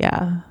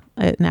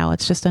now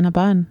it's just in a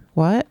bun.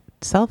 What?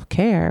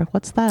 Self-care?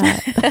 What's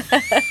that?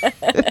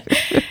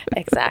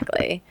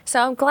 Exactly. So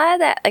I'm glad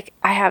that like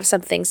I have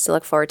some things to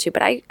look forward to,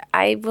 but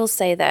I will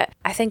say that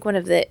I think one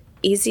of the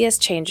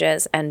easiest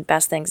changes and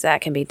best things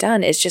that can be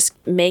done is just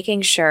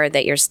making sure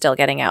that you're still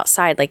getting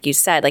outside. Like you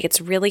said, like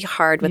it's really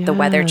hard with the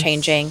weather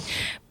changing,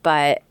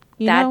 but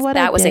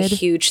that was a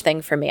huge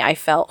thing for me. I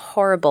felt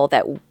horrible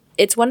that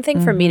it's one thing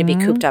for me to be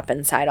cooped up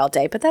inside all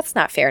day, but that's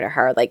not fair to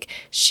her. Like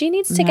she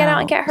needs to get out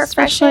and get her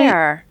fresh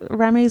air.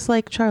 Remy's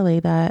like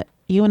Charlie, that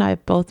you and I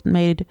both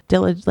made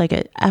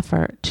an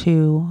effort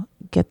to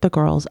get the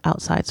girls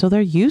outside. So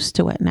they're used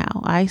to it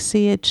now. I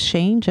see it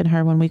change in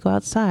her when we go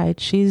outside.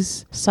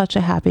 She's such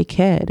a happy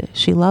kid.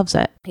 She loves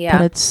it. Yeah.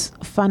 But it's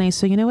funny.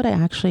 So you know what I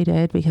actually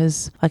did?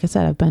 Because like I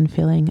said, I've been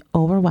feeling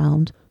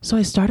overwhelmed. So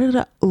I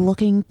started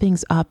looking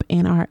things up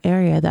in our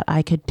area that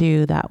I could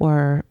do that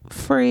were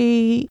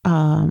free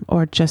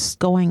or just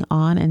going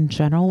on in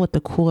general with the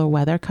cooler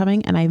weather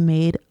coming. And I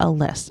made a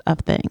list of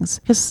things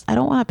because I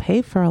don't want to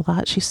pay for a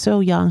lot. She's so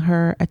young.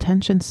 Her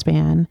attention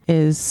span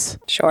is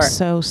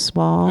so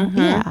small.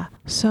 Yeah.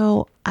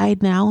 So I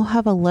now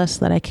have a list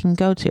that I can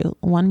go to.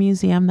 One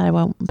museum that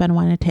I've been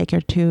wanting to take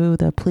her to,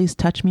 the Please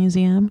Touch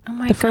Museum. Oh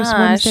my The first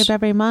Wednesday of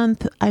every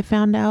month, I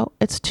found out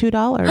it's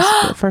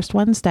 $2 the first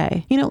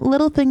Wednesday.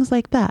 Little things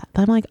like that.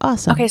 I'm like,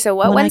 awesome. Okay, so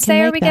what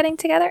Wednesday are we getting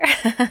together?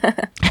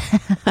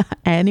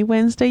 Any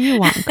Wednesday you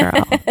want,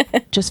 girl.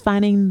 Just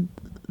finding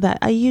that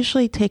I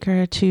usually take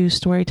her to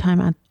story time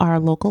at our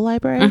local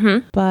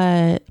library,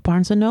 but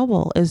Barnes &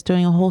 Noble is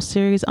doing a whole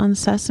series on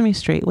Sesame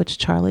Street, which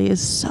Charlie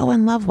is so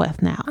in love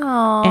with now.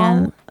 Aww.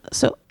 And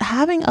so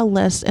having a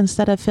list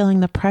instead of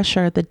feeling the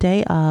pressure the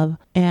day of,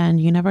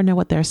 and you never know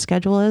what their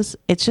schedule is,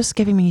 it's just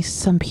giving me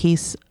some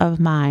peace of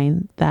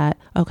mind that,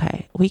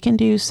 okay, we can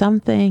do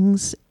some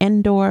things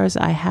indoors.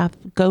 I have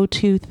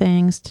go-to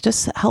things to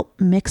just help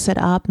mix it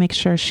up, make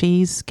sure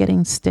she's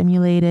getting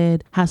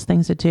stimulated, has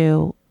things to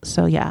do.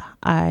 So yeah,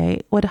 I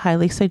would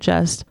highly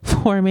suggest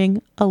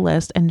forming a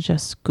list and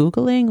just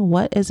Googling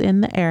what is in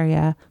the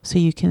area so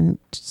you can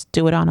just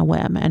do it on a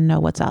whim and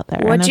know what'd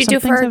you do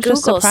for a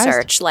Google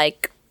search?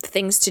 Like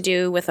things to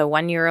do with a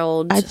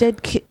 1-year-old?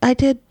 I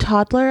did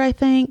toddler, I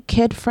think,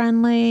 kid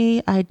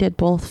friendly. I did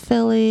both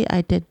Philly.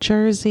 I did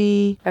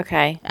Jersey.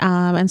 Okay.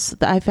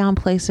 I found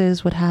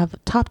places would have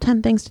top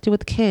 10 things to do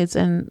with kids,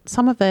 and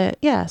some of it,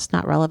 yes,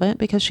 not relevant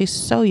because she's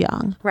so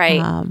young.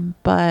 Right.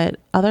 But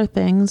other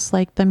things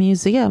like the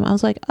museum, I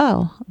was like,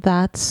 oh,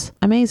 that's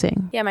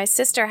amazing. Yeah, my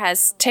sister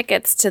has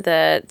tickets to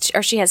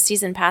she has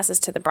season passes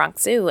to the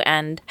Bronx Zoo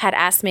and had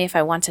asked me if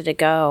I wanted to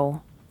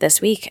go this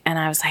week, and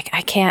I was like,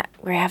 I can't,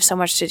 we have so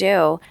much to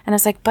do. And I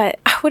was like, but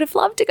I would have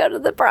loved to go to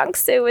the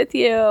Bronx Zoo with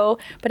you.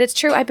 But it's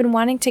true, I've been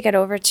wanting to get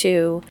over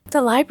to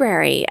the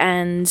library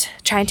and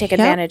try and take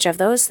advantage of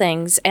those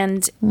things.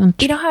 And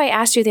you know how I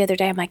asked you the other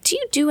day, I'm like, do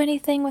you do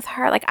anything with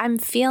her? Like, I'm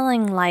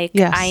feeling like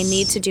I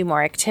need to do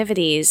more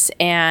activities.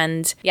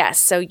 And yes,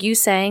 so you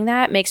saying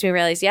that makes me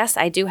realize, yes,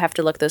 I do have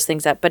to look those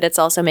things up, but it's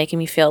also making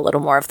me feel a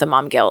little more of the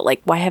mom guilt.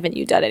 Like, why haven't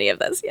you done any of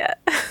this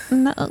yet?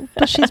 No,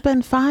 but she's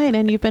been fine,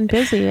 and you've been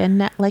busy,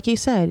 and like you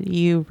said,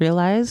 you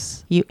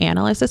realize, you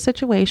analyze the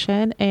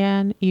situation,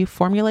 and you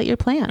formulate your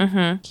plan.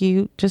 Mm-hmm.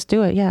 You just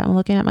do it. Yeah, I'm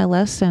looking at my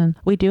list, and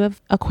we do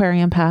have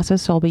aquarium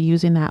passes, so I'll be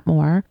using that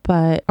more.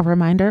 But a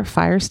reminder,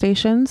 fire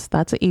stations,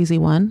 that's an easy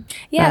one.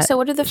 Yeah, so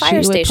what do the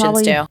fire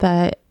stations do?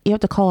 That you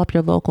have to call up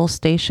your local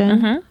station.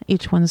 Mm-hmm.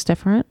 Each one's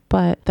different,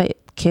 but the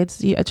kids,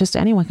 just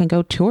anyone can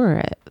go tour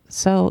it.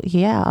 So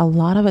yeah, a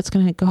lot of it's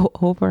going to go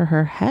over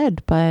her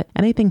head, but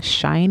anything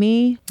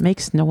shiny,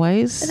 makes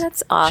noise.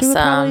 That's awesome. She would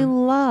probably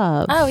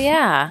love. Oh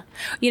yeah.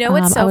 You know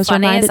what's so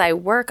funny is I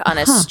work on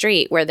a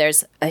street where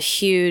there's a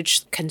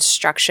huge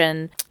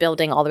construction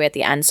building all the way at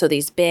the end. So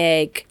these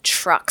big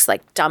trucks,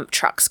 like dump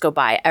trucks, go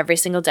by every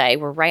single day.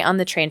 We're right on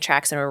the train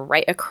tracks, and we're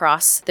right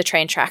across the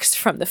train tracks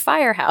from the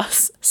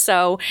firehouse.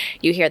 So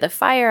you hear the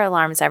fire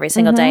alarms every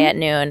single day at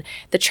noon.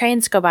 The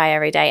trains go by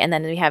every day, and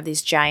then we have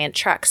these giant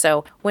trucks.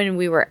 So when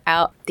we were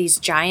out, these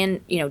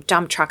giant,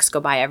 dump trucks go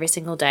by every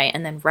single day.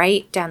 And then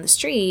right down the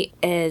street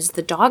is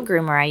the dog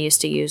groomer I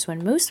used to use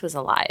when Moose was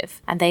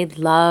alive. And they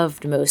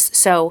loved Moose.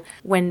 So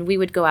when we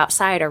would go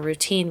outside, our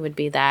routine would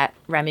be that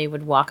Remy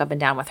would walk up and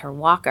down with her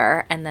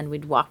walker, and then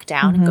we'd walk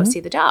down and go see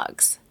the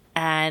dogs.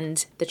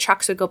 And the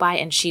trucks would go by,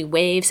 and she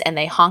waves, and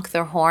they honk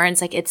their horns.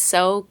 Like, it's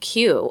so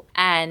cute.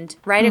 And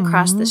right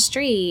across the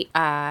street,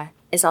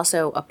 is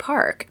also a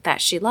park that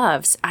she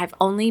loves. I've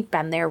only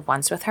been there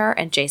once with her,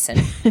 and Jason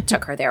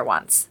took her there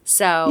once.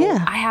 So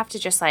I have to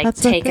just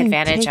take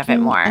advantage of it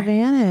more.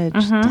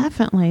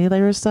 Definitely.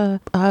 There's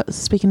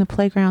speaking of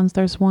playgrounds,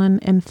 there's one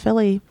in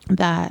Philly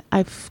that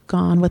I've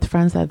gone with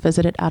friends that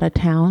visited out of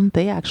town.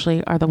 They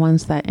actually are the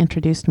ones that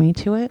introduced me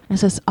to it.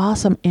 It's this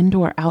awesome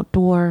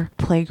indoor-outdoor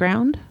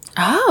playground.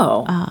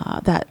 Oh.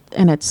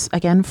 And it's,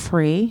 again,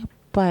 free.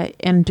 But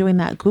in doing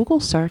that Google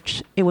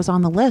search, it was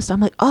on the list. I'm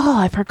like, oh,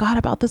 I forgot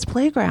about this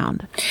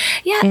playground.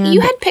 Yeah, and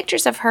you had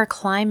pictures of her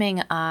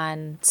climbing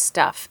on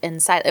stuff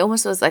inside. It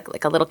almost was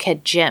like a little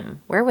kid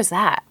gym. Where was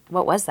that?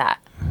 What was that?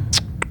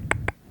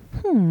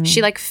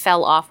 She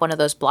fell off one of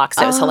those blocks.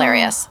 It was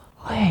hilarious.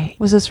 Wait,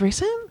 was this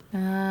recent?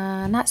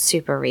 Not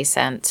super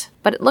recent,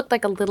 but it looked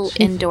like a little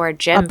indoor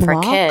gym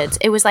for kids.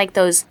 It was like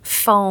those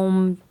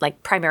foam,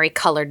 primary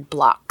colored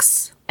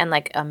blocks. And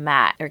a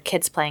mat or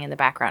kids playing in the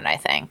background, I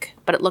think.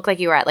 But it looked like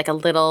you were at a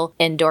little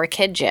indoor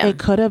kid gym. It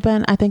could have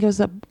been. I think it was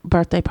a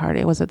birthday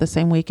party. Was it the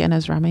same weekend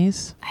as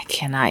Remy's? I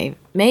cannot.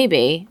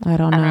 Maybe. I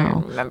don't know. I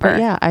don't remember. But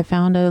yeah, I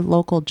found a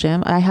local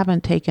gym. I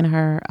haven't taken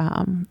her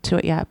to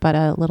it yet, but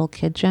a little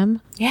kid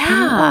gym.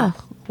 Yeah.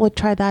 We'll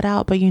try that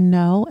out. But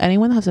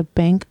anyone that has a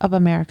Bank of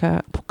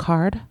America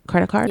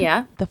credit card,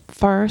 the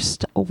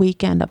first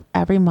weekend of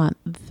every month,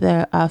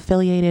 the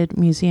affiliated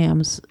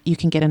museums you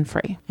can get in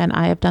free. And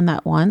I have done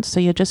that once. So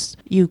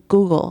you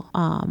Google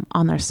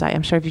on their site.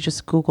 I'm sure if you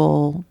just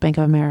Google Bank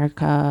of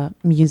America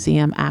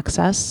museum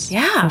access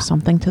or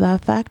something to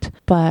that effect.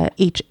 But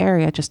each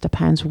area just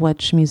depends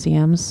which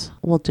museums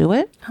will do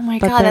it. Oh my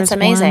God, that's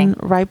amazing.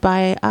 One right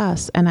by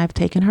us, and I've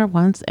taken her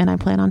once, and I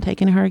plan on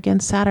taking her again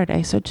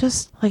Saturday. So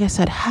just like I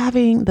said,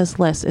 having this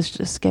list is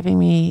just giving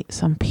me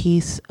some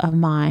peace of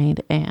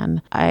mind,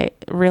 and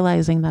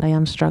realizing that I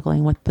am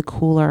struggling with the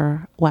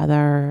cooler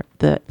weather,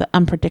 the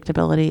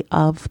unpredictability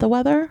of the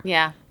weather,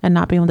 and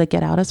not being able to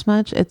get out as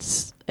much.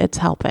 It's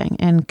helping,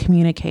 and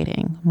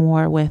communicating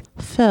more with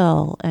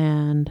Phil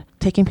and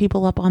taking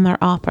people up on their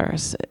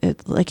offers.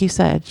 Like you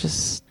said,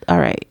 just all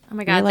right. Oh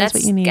my God, that's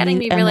getting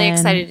me really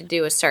excited to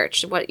do a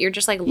search. You're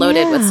just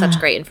loaded with such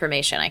great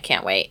information. I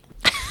can't wait.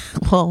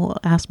 Well,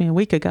 ask me a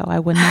week ago, I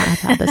would not have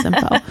had this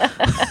info.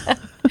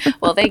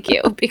 Well, thank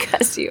you,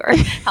 because you are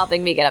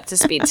helping me get up to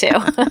speed too.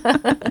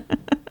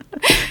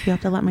 You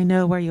have to let me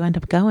know where you end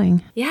up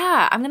going.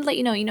 Yeah, I'm going to let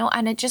you know,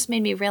 and it just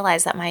made me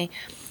realize that my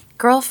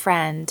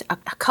girlfriend a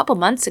couple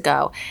months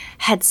ago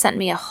had sent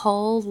me a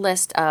whole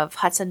list of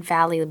Hudson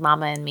Valley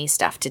Mama and Me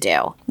stuff to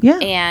do. Yeah.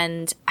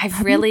 And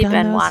I've really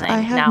been wanting.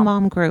 I have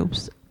mom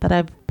groups that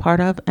I've part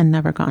of and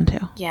never gone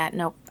to. Yeah,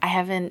 no, I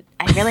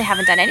really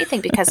haven't done anything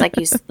because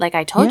like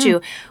I told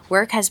you,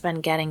 work has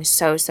been getting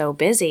so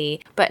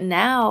busy. But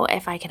now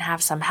if I can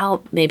have some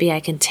help, maybe I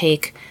can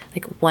take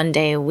like one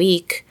day a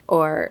week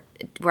or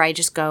where I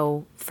just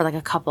go for like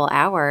a couple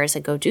hours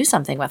and go do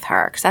something with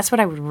her. Because that's what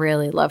I would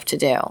really love to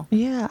do.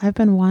 Yeah, I've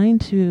been wanting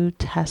to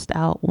test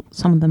out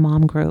some of the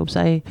mom groups.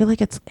 I feel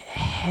like it's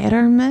hit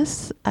or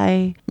miss.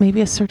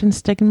 Maybe a certain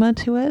stigma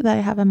to it that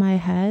I have in my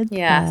head.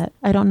 Yeah. That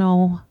I don't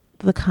know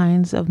the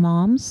kinds of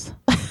moms.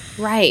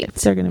 Right. If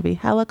they're going to be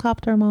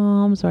helicopter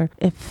moms or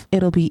if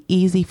it'll be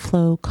easy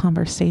flow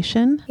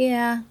conversation.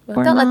 Yeah.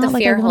 Well, don't let the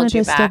fear hold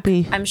you back.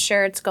 I'm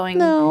sure it's going,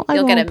 no, I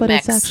you'll won't, get a but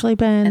mix. It's actually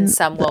been, and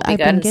some will be I've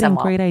good been and getting some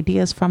won't. great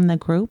ideas from the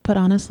group, but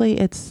honestly,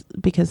 it's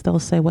because they'll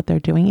say what they're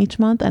doing each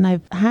month. And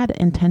I've had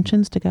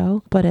intentions to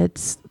go, but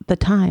it's the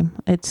time.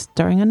 It's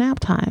during a nap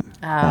time.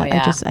 Oh,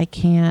 yeah. I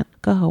can't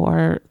go,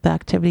 or the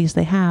activities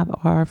they have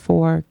are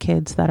for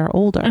kids that are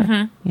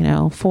older,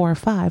 4 or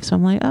 5. So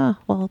I'm like, oh,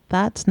 well,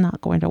 that's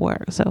not going to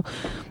work. So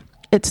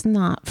it's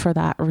not for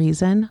that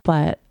reason,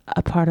 but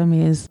a part of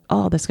me is,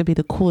 oh, this could be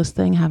the coolest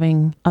thing,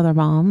 having other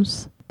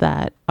moms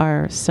that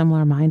are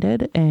similar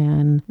minded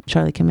and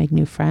Charlie can make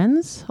new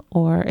friends,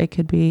 or it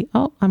could be,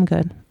 oh, I'm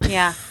good.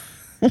 Yeah.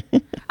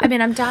 I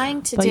mean, I'm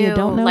dying to do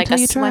like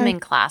a swimming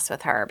class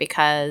with her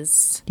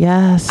because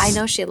I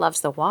know she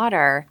loves the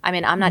water. I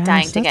mean, I'm not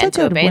dying to get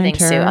into a bathing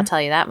suit, I'll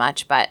tell you that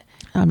much, but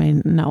I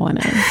mean, no one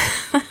is.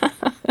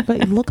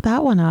 But look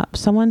that one up.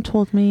 Someone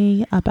told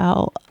me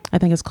about, I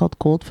think it's called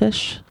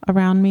Goldfish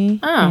Around Me,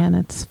 and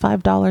it's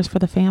 $5 for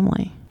the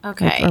family.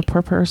 Okay. Or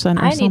per person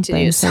or something. I need to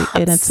do some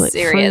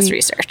serious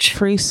research.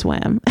 Free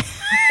swim.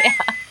 Yeah.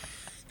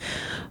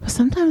 But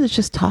sometimes it's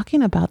just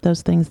talking about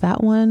those things.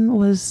 That one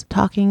was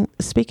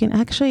speaking.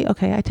 Actually,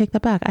 okay, I take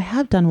that back. I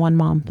have done one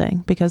mom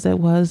thing because it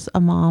was a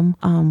mom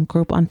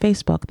group on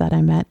Facebook that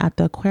I met at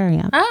the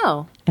aquarium.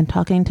 Oh. And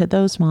talking to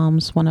those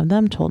moms, one of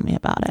them told me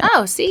about it.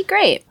 Oh, see,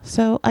 great.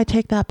 So I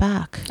take that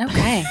back.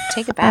 Okay,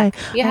 take it back.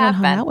 I haven't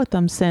hung out with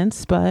them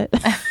since, but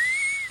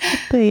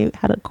they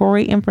had a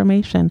great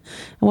information.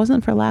 It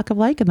wasn't for lack of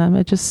liking them.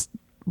 It just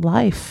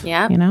life.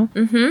 Yeah.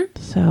 Mm-hmm.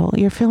 So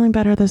you're feeling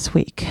better this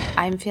week.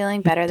 I'm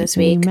feeling better this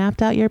week. You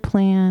mapped out your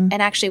plan.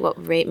 And actually what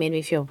made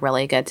me feel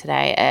really good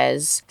today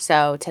is,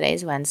 so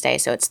today's Wednesday,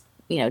 so it's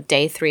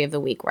day 3 of the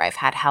week where I've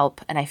had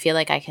help, and I feel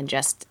like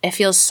it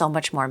feels so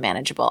much more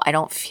manageable. I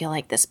don't feel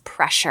like this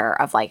pressure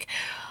of like,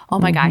 oh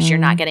my gosh, you're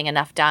not getting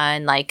enough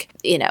done. Like,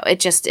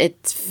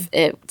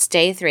 it's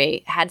day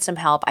 3, had some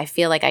help. I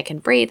feel like I can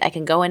breathe. I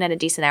can go in at a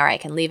decent hour. I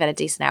can leave at a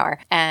decent hour.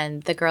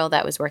 And the girl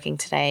that was working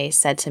today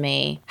said to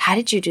me, how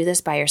did you do this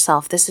by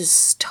yourself? This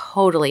is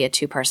totally a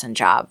 2-person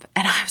job.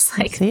 And I was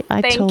like, see,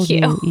 I told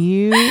you,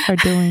 you are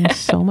doing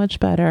so much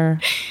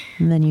better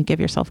than you give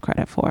yourself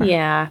credit for.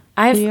 Yeah.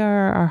 We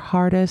are our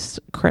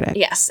hardest critic.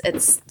 Yes,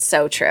 it's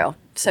so true.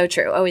 So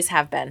true. Always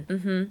have been.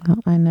 Mm-hmm. Well,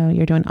 I know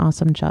you're doing an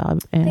awesome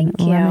job. And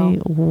Thank you.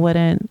 Remy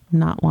wouldn't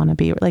not want to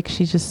be, like,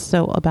 she's just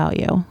so about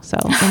you. So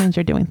that means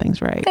you're doing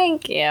things right.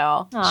 Thank you.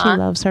 Aww. She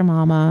loves her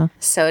mama.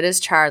 So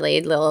does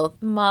Charlie, little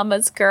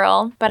mama's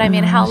girl. But I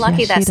mean, how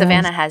lucky that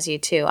Savannah has you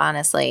too,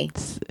 honestly.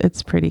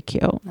 It's pretty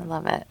cute. I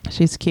love it.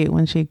 She's cute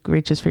when she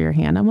reaches for your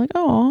hand. I'm like,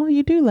 oh,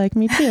 you do like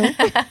me too.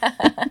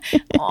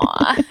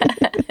 Aw.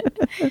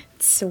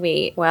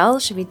 Sweet. Well,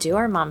 should we do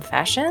our mom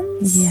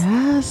fashions?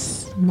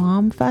 Yes,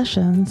 mom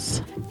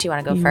fashions. Do you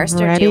want to go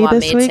first or do you want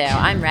me to?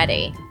 I'm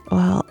ready.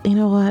 Well, you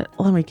know what?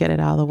 Let me get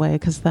it out of the way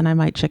because then I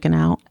might chicken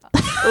out.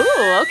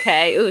 Ooh,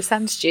 okay. Ooh,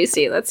 sounds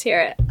juicy. Let's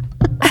hear it.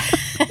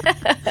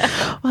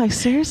 Well,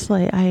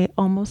 seriously, I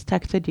almost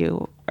texted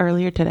you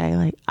earlier today.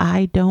 Like,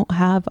 I don't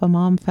have a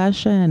mom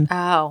fashion.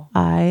 Oh.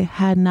 I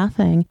had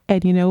nothing.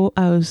 And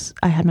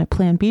I had my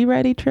plan B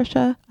ready,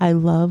 Trisha. I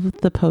love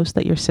the post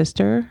that your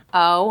sister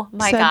Oh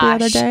my said gosh. the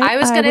other day. I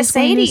was going to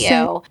say to you,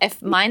 say,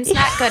 if mine's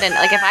not good, and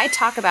like if I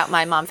talk about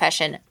my mom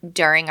fashion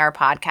during our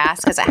podcast,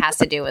 because it has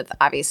to do with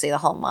obviously the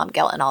whole mom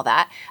guilt and all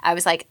that, I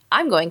was like,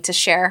 I'm going to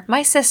share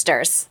my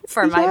sister's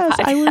for my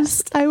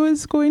podcast. I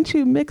was going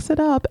to mix it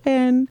up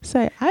and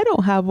say, I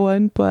don't have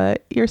one,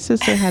 but your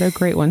sister had a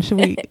great one.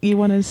 You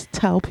want to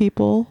tell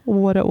people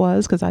what it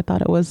was? Because I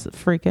thought it was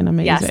freaking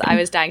amazing. Yes, I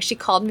was dying. She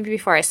called me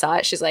before I saw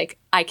it. She's like,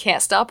 I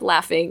can't stop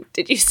laughing.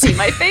 Did you see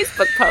my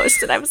Facebook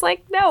post? And I was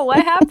like, no,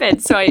 what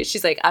happened? So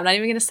she's like, I'm not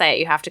even going to say it.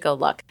 You have to go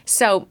look.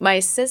 So my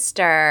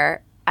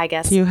sister, I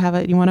guess. Do you have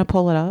it? You want to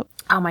pull it up?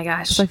 Oh my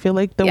gosh. I feel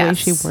like the way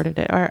she worded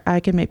it, or I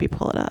can maybe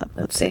pull it up.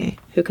 Let's see.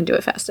 Who can do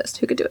it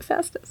fastest?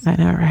 I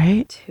know,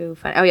 right? Too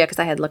funny. Oh yeah, because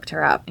I had looked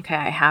her up. Okay,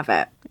 I have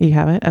it. You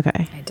have it?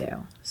 Okay. I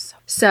do.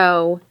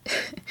 So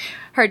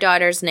her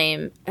daughter is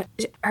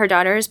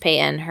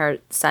Peyton. Her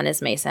son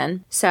is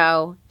Mason.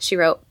 So she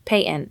wrote,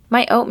 Peyton,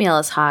 my oatmeal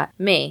is hot.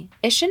 Me,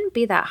 it shouldn't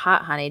be that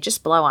hot, honey.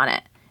 Just blow on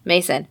it.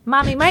 Mason,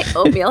 Mommy, my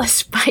oatmeal is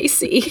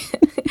spicy.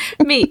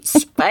 Me,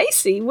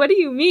 spicy? What do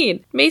you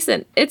mean?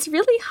 Mason, it's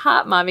really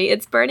hot, Mommy.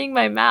 It's burning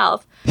my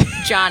mouth.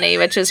 Johnny,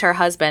 which is her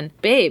husband,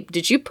 babe,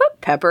 did you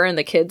put pepper in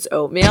the kids'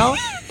 oatmeal?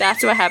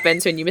 That's what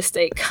happens when you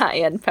mistake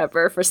cayenne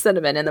pepper for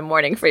cinnamon in the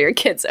morning for your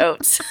kids'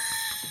 oats.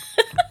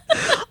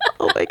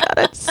 Oh my God,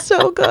 it's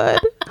so good.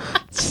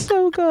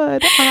 So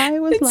good. I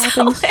was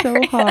laughing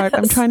so hard.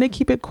 I'm trying to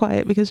keep it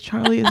quiet because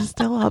Charlie is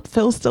still up.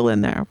 Phil's still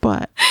in there.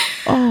 But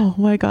oh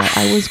my God,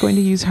 I was going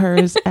to use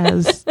hers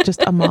as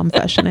just a mom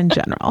fashion in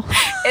general.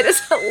 It is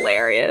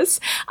hilarious.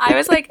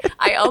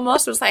 I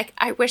almost was like,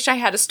 I wish I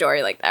had a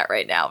story like that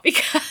right now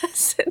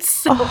because it's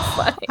so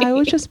funny. I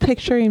was just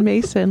picturing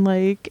Mason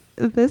like,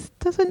 this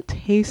doesn't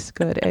taste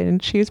good.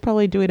 And she's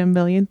probably doing a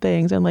million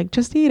things and like,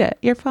 just eat it.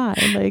 You're fine.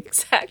 Like,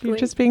 exactly. You're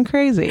just being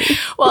crazy.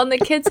 Well, and the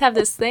kids have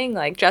this thing,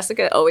 like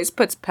Jessica always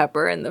puts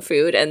pepper in the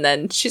food. And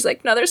then she's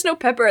like, no, there's no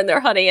pepper in there,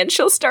 honey. And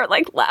she'll start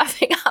like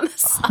laughing on the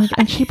side.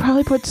 And she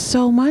probably put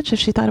so much if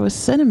she thought it was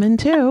cinnamon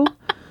too.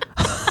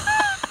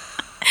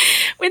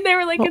 When they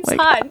were like, it's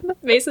hot. God.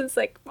 Mason's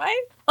like,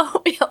 my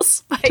oatmeal's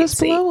spicy. Just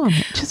blow on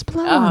it. Just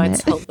blow on it. Oh,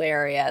 it's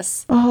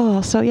hilarious.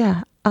 Oh, so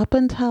yeah. Up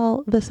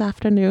until this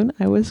afternoon,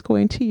 I was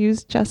going to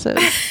use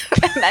Jess's.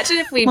 Imagine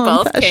if we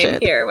both came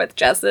here with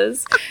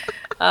Jess's.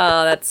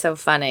 Oh, that's so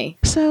funny.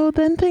 So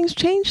then things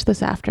changed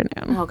this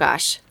afternoon. Oh,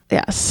 gosh.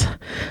 Yes.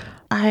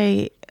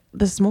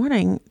 This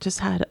morning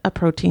just had a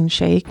protein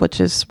shake, which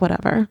is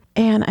whatever.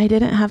 And I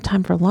didn't have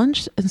time for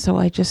lunch. And so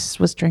I just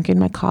was drinking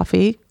my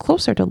coffee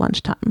closer to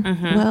lunchtime.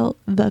 Mm-hmm. Well,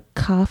 the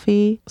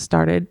coffee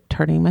started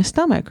turning my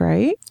stomach,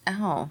 right?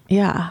 Oh.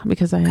 Yeah,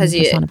 because I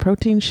was on a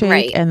protein shake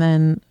right. And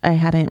then I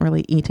hadn't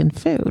really eaten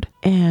food.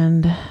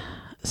 And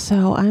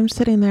so I'm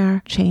sitting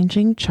there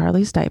changing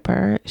Charlie's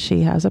diaper.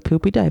 She has a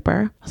poopy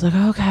diaper. I was like,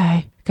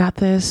 okay. Got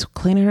this,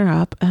 cleaning her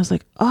up. And I was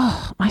like,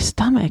 oh, my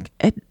stomach,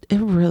 it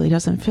really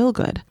doesn't feel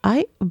good.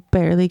 I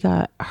barely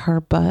got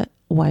her butt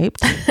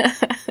wiped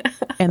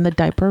and the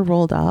diaper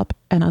rolled up.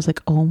 And I was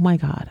like, oh my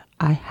God,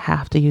 I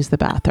have to use the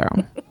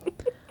bathroom.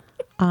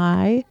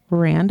 I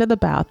ran to the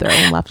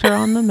bathroom, left her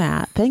on the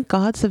mat. Thank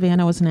God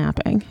Savannah was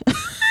napping.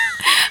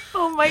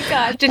 Oh my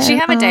God. Did she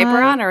have a diaper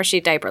on or was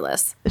she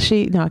diaperless?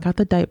 No, I got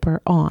the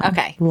diaper on.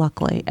 Okay.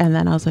 Luckily. And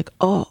then I was like,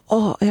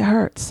 oh, it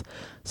hurts.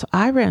 So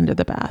I ran to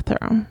the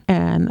bathroom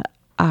and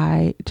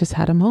I just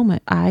had a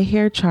moment. I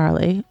hear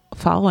Charlie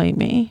following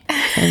me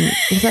and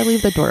because I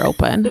leave the door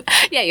open.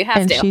 Yeah, you have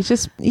and to. And she's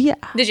just, yeah.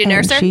 Did you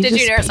nurse her?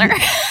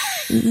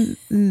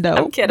 No.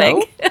 I'm kidding.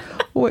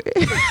 No.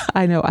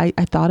 I know. I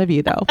thought of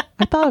you though.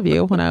 I thought of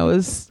you when I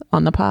was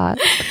on the pod.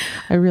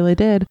 I really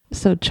did.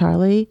 So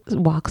Charlie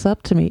walks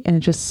up to me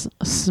and just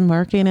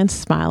smirking and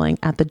smiling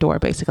at the door.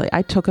 Basically,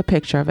 I took a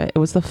picture of it. It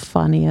was the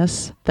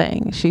funniest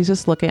thing. She's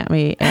just looking at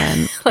me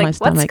and like, my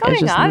stomach is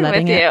just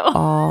letting it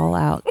all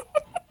out.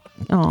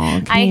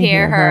 Oh, I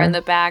hear her in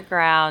the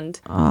background.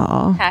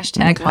 Oh,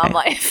 hashtag mom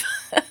life.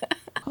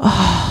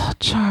 Oh,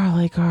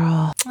 Charlie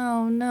girl.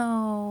 Oh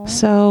no.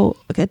 So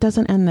it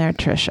doesn't end there,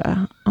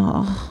 Trisha.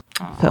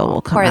 Phil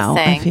will come out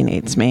if he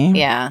needs me.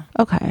 Yeah.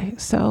 Okay.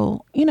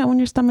 So, when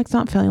your stomach's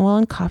not feeling well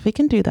and coffee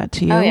can do that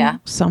to you. Oh, yeah.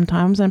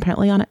 Sometimes, and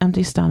apparently on an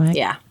empty stomach.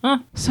 Yeah.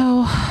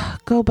 So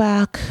go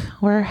back.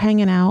 We're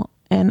hanging out.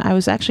 And I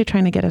was actually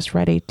trying to get us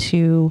ready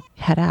to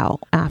head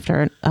out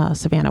after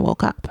Savannah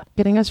woke up.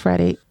 Getting us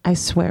ready. I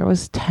swear it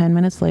was 10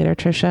 minutes later,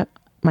 Trisha,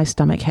 my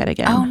stomach hit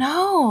again. Oh,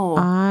 no.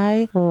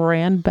 I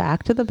ran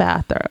back to the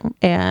bathroom.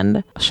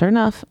 And sure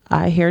enough,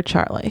 I hear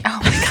Charlie. Oh,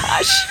 my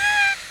gosh.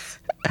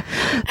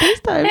 This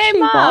time she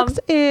walks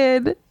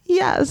in.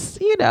 Yes,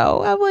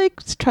 I'm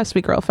like, trust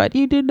me, girlfriend,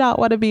 you do not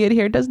want to be in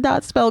here. It does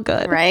not smell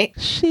good. Right.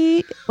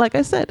 She, like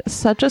I said,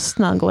 such a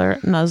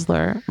snuggler,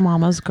 nuzzler,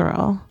 mama's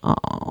girl.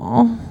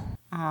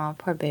 Oh,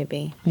 poor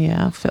baby.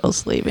 Yeah,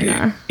 Phil's leaving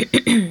her.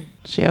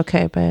 She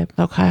okay, babe?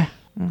 Okay.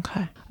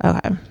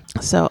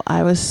 So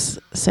I was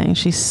saying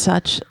she's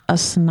such a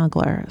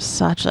snuggler,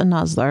 such a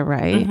nuzzler,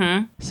 right?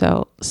 Mm-hmm.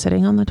 So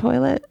sitting on the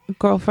toilet,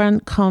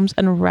 girlfriend comes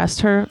and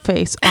rests her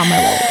face on my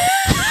leg.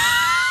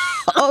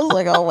 I was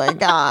like, oh my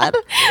God.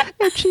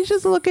 And she's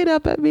just looking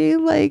up at me,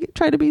 like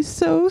trying to be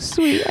so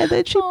sweet. And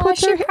then she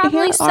puts her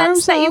probably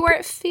sensed that you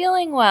weren't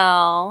feeling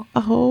well.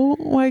 Oh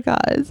my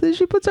God. So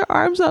she puts her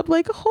arms up,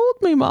 like, hold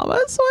me, mama.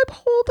 So I'm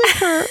holding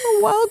her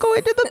while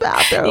going to the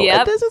bathroom. Yep.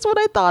 And this is what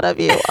I thought of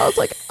you. I was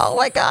like, oh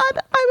my God,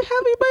 I'm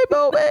having my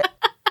moment.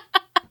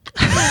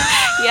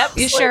 Yep,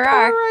 you sure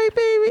are. All right,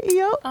 baby.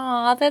 Yep.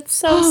 Oh, that's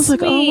so sweet. I was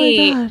like, oh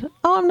my God.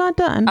 Oh, I'm not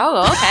done.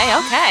 Oh,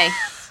 okay.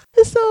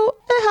 So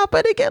it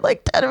happened again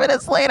like 10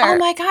 minutes later. Oh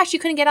my gosh, you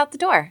couldn't get out the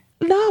door.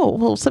 No.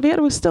 Well,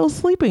 Savannah was still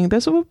sleeping.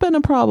 This would have been a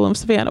problem if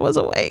Savannah was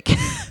awake.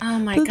 Oh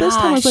my gosh. This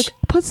time I was like,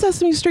 put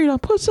Sesame Street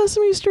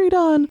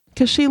on.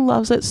 Because she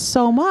loves it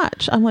so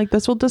much. I'm like,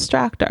 this will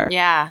distract her.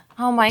 Yeah.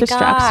 Oh my God.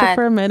 Distracts her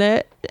for a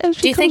minute. And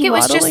she Do you think it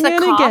was just the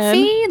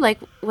coffee? Again. Like,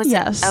 Was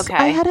Yes. it? Okay.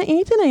 I hadn't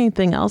eaten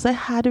anything else. It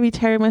had to be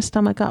tearing my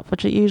stomach up,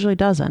 which it usually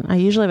doesn't. I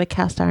usually have a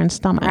cast iron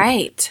stomach.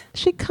 Right.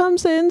 She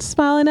comes in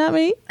smiling at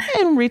me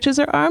and reaches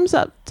her arms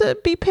up to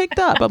be picked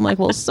up. I'm like,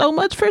 well, so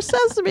much for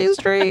Sesame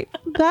Street.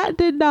 That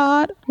did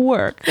not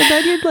work. And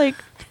then you'd like,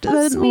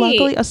 then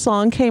luckily a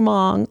song came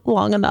on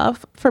long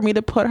enough for me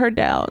to put her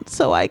down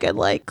so I could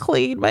like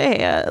clean my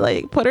hand,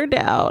 like put her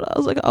down. I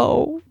was like,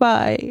 oh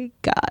my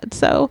God.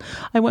 So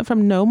I went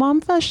from no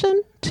mom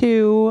fashion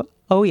to,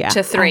 oh yeah,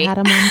 to 3. I had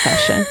a mom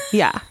fashion.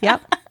 Yeah.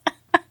 Yep.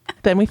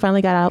 Then we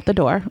finally got out the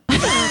door.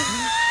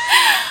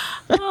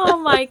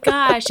 Oh my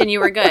gosh. And you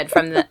were good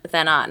from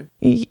then on.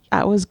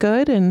 I was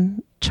good,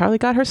 and Charlie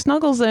got her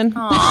snuggles in.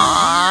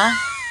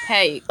 Aw.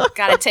 Hey,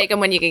 gotta take them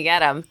when you can get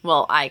them.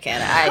 Well, I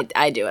can.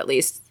 I do at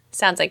least.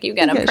 Sounds like you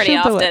get them pretty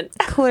often.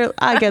 Clearly,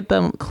 I get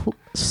them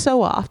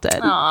so often.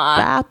 Aww.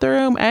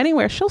 Bathroom,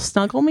 anywhere. She'll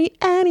snuggle me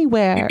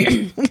anywhere.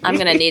 I'm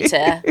gonna need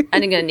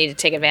to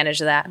take advantage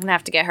of that. I'm gonna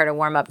have to get her to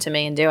warm up to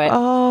me and do it.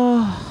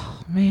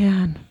 Oh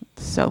man,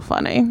 so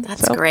funny.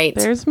 That's great.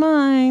 There's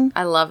mine.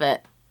 I love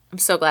it. I'm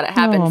so glad it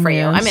happened for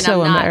you. I mean,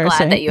 so I'm not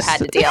glad that you had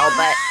to deal,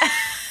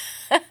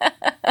 but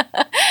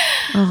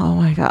oh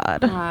my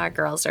God.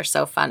 Girls are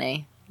so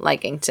funny,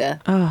 liking to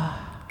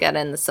get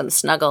in some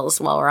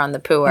snuggles while we're on the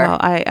pooer. Well,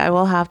 I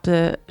will have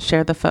to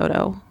share the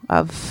photo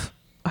of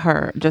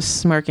her just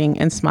smirking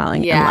and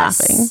smiling and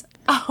laughing.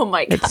 Oh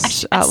my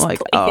gosh. I'm like,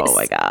 please. Oh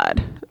my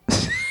God.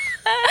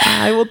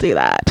 I will do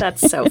that.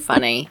 That's so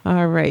funny.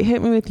 All right.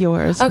 Hit me with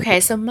yours. Okay.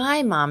 So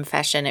my mom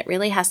fashion, it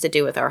really has to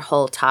do with our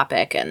whole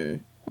topic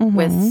and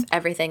with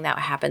everything that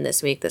happened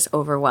this week, this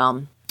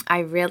overwhelm. I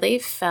really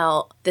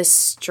felt this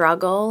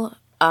struggle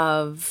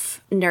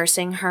of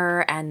nursing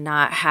her and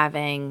not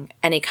having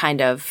any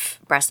kind of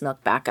breast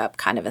milk backup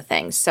kind of a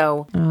thing.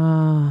 So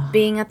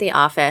being at the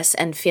office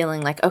and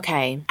feeling like,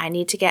 okay, I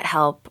need to get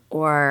help,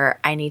 or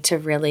I need to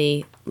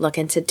really look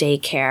into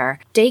daycare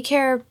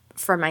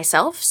for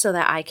myself so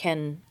that I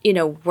can,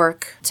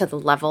 work to the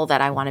level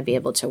that I want to be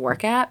able to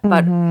work at,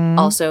 but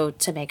also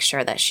to make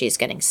sure that she's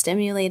getting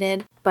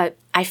stimulated. But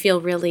I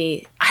feel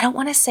really, I don't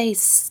want to say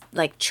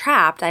like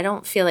trapped. I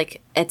don't feel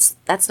like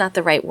that's not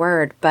the right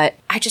word, but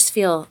I just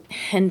feel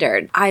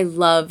hindered. I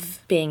love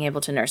being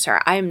able to nurse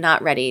her. I am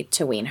not ready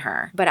to wean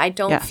her, but I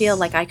don't feel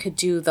like I could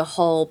do the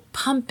whole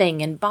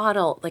pumping and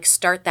bottle, like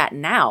start that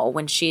now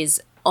when she's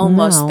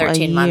almost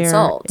 13 months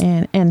old.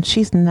 And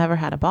she's never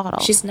had a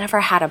bottle. She's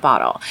never had a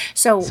bottle.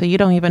 So you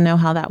don't even know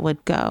how that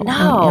would go. No.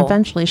 I mean,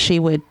 eventually she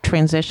would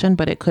transition,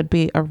 but it could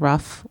be a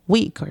rough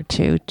week or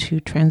two to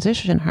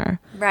transition her.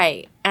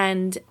 Right.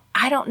 And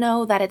I don't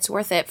know that it's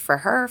worth it for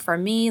her, for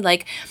me.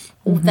 Like,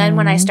 then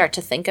when I start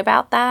to think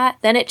about that,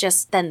 then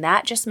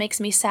that just makes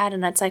me sad.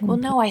 And it's like, well,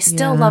 no, I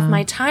still love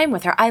my time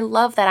with her. I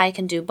love that I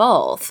can do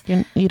both.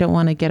 You don't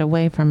want to get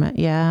away from it.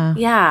 Yeah.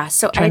 Yeah.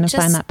 So trying to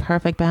find that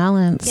perfect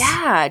balance.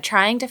 Yeah.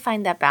 Trying to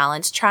find that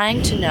balance,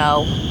 trying to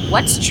know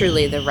what's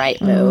truly the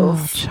right move.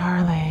 Oh,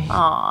 Charlie.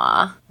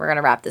 Aw. We're going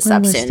to wrap this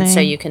up soon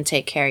so you can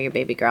take care of your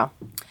baby girl.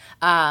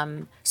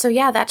 So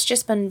yeah, that's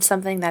just been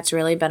something that's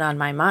really been on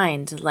my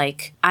mind.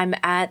 Like, I'm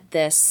at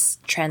this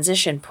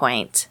transition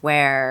point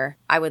where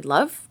I would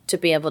love to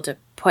be able to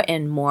put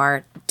in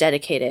more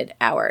dedicated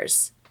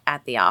hours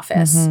at the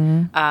office,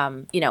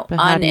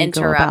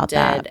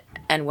 uninterrupted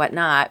and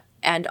whatnot.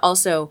 And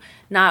also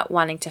not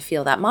wanting to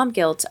feel that mom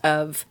guilt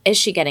of, is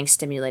she getting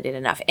stimulated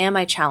enough? Am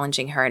I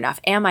challenging her enough?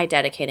 Am I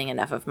dedicating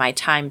enough of my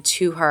time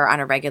to her on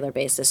a regular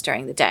basis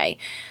during the day?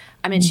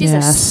 I mean, she's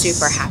a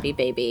super happy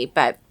baby,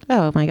 but...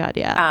 Oh, my God,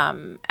 yeah.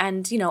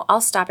 And, I'll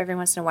stop every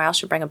once in a while.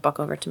 She'll bring a book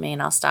over to me,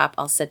 and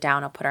I'll sit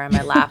down, I'll put her on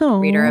my lap,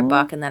 read her a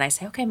book, and then I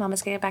say, okay,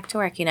 Mama's going to get back to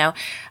work,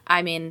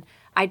 I mean,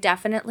 I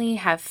definitely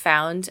have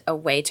found a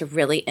way to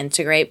really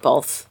integrate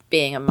both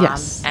being a mom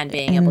and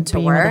being able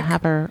to work. Able to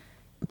have her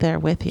there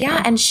with you.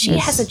 Yeah, and she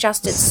has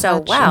adjusted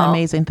so well. An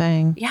amazing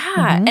thing.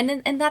 Yeah,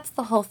 and that's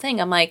the whole thing.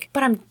 I'm like,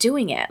 but I'm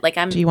doing it. Like,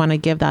 Do you want to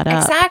give that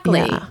up?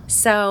 Exactly. Yeah.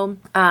 So,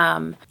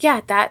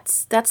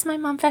 that's my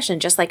mom fashion.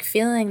 Just like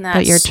feeling that.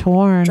 But you're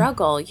torn.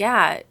 Struggle.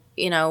 Yeah.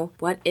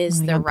 What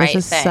is the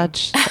right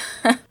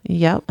thing?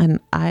 Yep.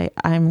 And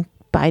I'm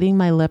biting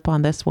my lip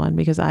on this one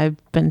because I've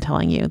been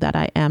telling you that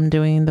I am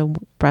doing the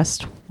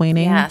breast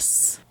weaning.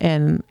 Yes.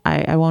 And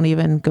I won't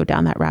even go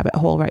down that rabbit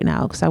hole right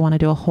now because I want to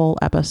do a whole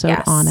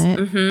episode on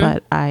it.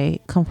 But I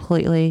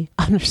completely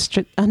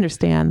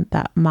understand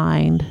that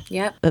mind.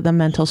 Yep. The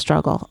mental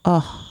struggle.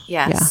 Oh,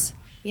 yes.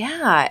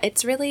 Yeah,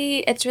 it's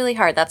really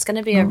hard. That's going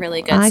to be a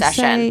really good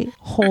session. I say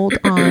hold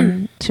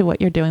on to what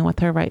you're doing with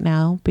her right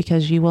now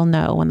because you will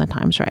know when the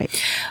time's right.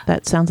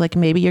 That sounds like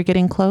maybe you're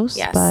getting close,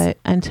 but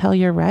until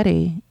you're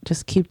ready,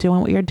 just keep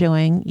doing what you're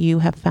doing. You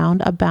have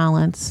found a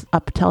balance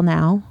up till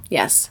now.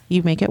 Yes.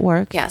 You make it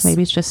work. Yes.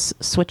 Maybe it's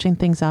just switching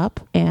things up,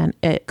 and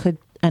it could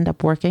end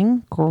up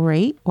working,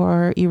 great.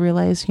 Or you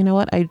realize, you know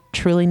what, I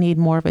truly need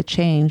more of a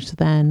change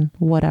than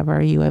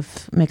whatever you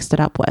have mixed it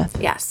up with.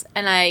 Yes.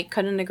 And I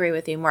couldn't agree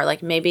with you more.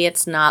 Like maybe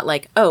it's not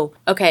like, oh,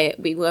 okay,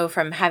 we go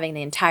from having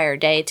the entire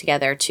day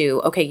together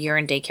to, okay, you're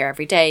in daycare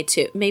every day,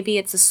 to maybe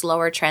it's a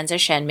slower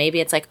transition. Maybe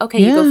it's like, okay,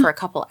 you go for a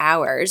couple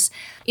hours,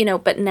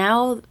 but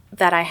now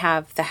that I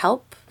have the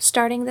help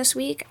starting this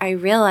week, I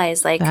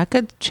realize like that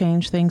could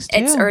change things too.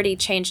 It's already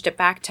changed it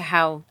back to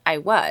how I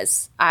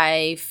was.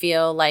 I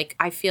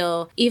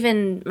feel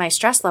even my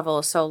stress level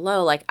is so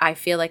low, like I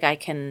feel like I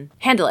can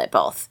handle it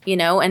both,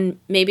 and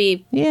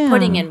maybe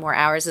putting in more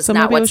hours is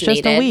not what's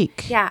needed. Just a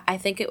week. Yeah, I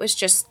think it was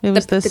just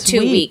the 2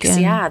 weeks.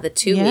 Yeah, the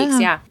 2 weeks.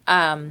 Yeah.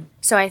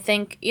 So I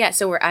think,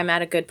 I'm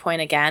at a good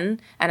point again.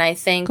 And I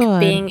think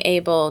being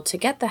able to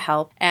get the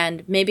help,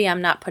 and maybe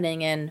I'm not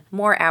putting in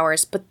more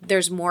hours, but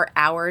there's more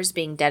hours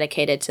being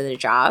dedicated to the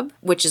job,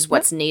 which is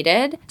what's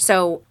needed.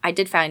 So I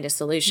did find a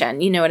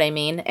solution, you know what I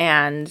mean?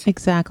 And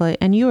exactly.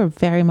 And you are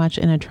very much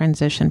in a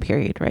transition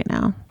period right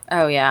now.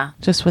 Oh, yeah.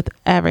 Just with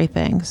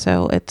everything.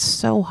 So it's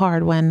so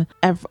hard when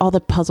all the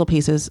puzzle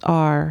pieces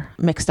are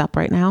mixed up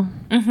right now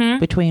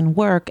between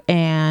work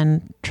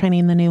and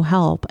training the new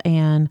help.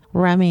 And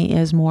Remy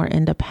is more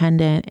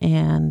independent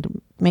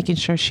and making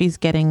sure she's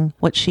getting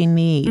what she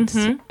needs.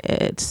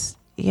 It's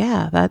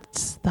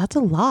that's a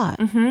lot.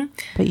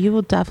 But you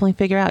will definitely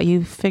figure out.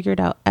 You've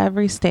figured out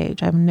every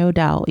stage. I have no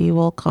doubt you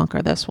will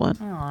conquer this one.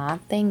 Aw,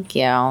 thank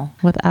you.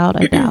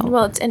 Without a doubt.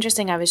 Well, it's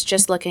interesting. I was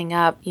just looking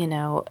up,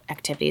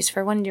 activities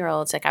for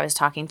 1-year-olds. Like I was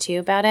talking to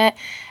you about it,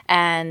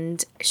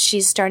 and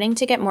she's starting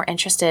to get more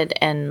interested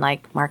in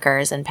like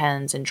markers and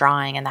pens and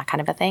drawing and that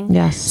kind of a thing.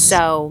 Yes.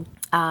 So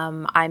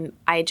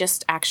I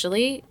just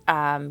actually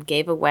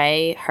gave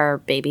away her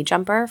baby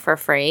jumper for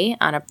free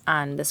on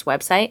this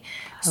website.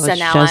 I was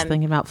just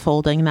thinking about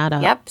folding that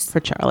up for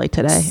Charlie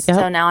today.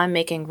 So now I'm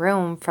making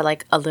room for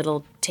like a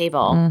little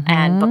table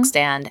and book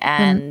stand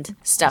and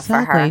stuff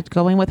for her.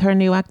 Going with her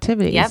new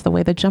activities, the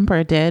way the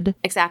jumper did.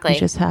 Exactly. You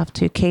just have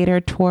to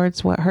cater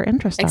towards what her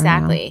interests are.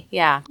 Exactly.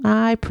 Yeah.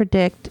 I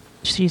predict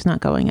she's not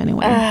going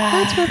anywhere.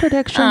 That's my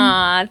prediction.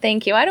 Aw,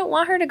 thank you. I don't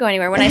want her to go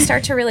anywhere. When I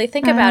start to really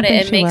think about it,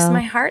 it makes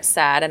my heart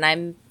sad, and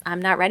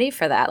I'm not ready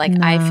for that.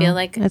 Like I feel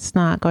like it's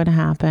not going to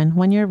happen.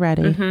 When you're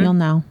ready, you'll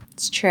know.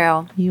 It's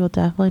true. You will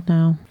definitely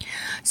know.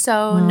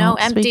 So no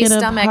empty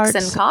stomachs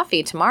and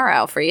coffee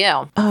tomorrow for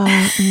you.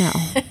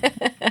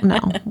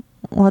 No.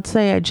 Let's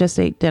say I just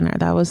ate dinner.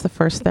 That was the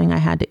first thing I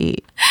had to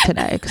eat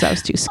today because I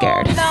was too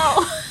scared.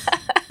 Oh,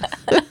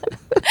 no.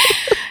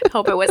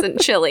 Hope it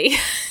wasn't chili.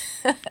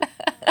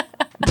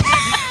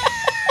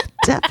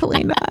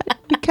 Definitely not.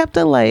 We kept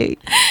it light.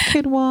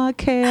 Quinoa,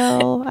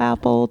 kale,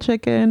 apple,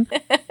 chicken.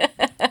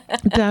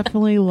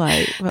 Definitely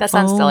light. That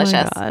sounds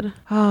delicious. My God.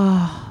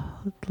 Oh,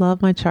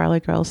 love my Charlie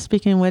girl.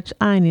 Speaking of which,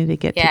 I need to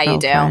get to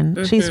girlfriend.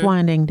 You do. She's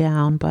winding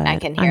down, but I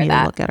can hear need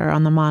to look at her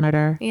on the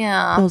monitor.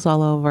 Yeah. Feels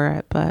all over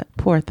it, but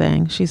poor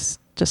thing. She's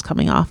just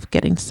coming off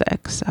getting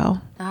sick, so.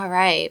 All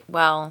right.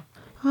 Well,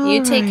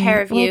 you take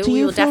care of you. Do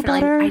you will feel definitely.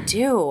 better? I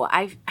do.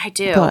 I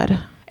do. Good.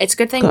 It's a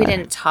good thing we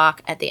didn't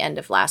talk at the end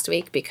of last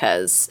week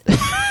because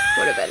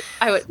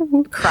I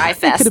would cry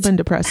fest. It could have been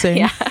depressing.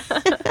 Yeah,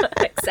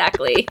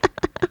 exactly.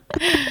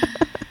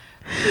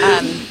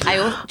 I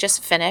will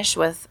just finish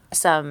with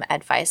some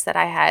advice that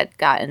I had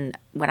gotten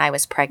when I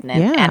was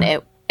pregnant, and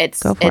it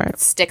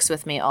sticks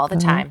with me all the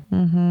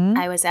time.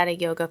 I was at a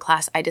yoga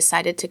class. I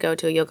decided to go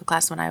to a yoga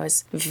class when I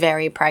was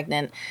very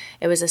pregnant.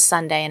 It was a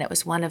Sunday, and it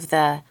was one of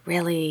the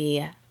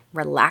really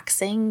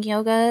relaxing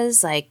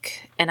yogas.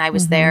 And I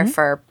was there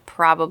for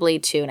probably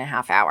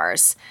 2.5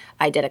 hours.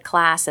 I did a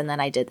class and then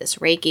I did this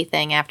Reiki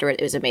thing afterward.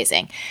 It was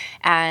amazing.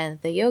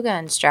 And the yoga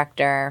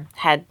instructor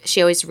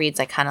she always reads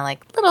kind of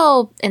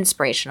little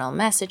inspirational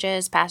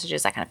messages,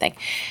 passages, that kind of thing.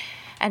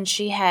 And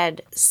she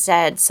had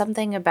said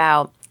something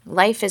about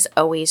life is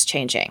always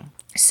changing.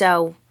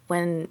 So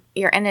when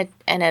you're in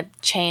a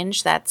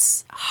change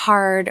that's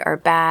hard or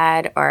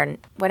bad or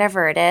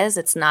whatever it is,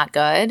 it's not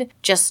good,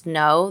 just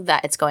know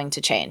that it's going to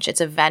change.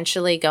 It's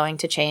eventually going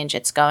to change.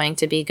 It's going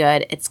to be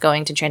good. It's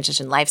going to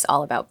transition. Life's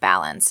all about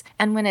balance.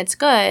 And when it's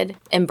good,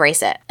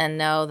 embrace it and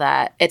know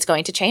that it's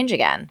going to change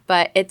again.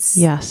 But it's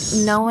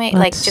knowing,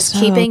 just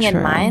keeping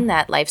in mind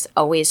that life's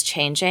always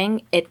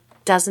changing. It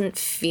doesn't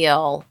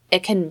feel,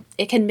 it can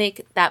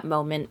make that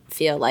moment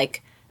feel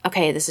like,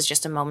 okay, this is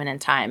just a moment in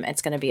time.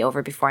 It's going to be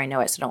over before I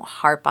know it. So don't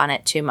harp on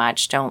it too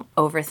much. Don't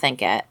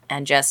overthink it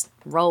and just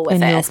roll with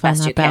it as best you can. And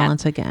you'll find that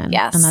balance again.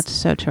 Yes. And that's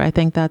so true. I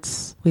think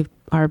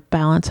our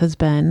balance has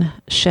been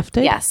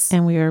shifted. Yes.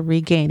 And we are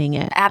regaining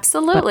it.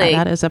 Absolutely.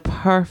 But that is a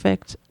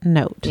perfect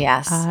note.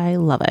 Yes. I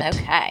love it.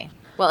 Okay.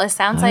 Well, it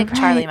sounds like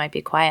Charlie might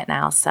be quiet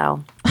now.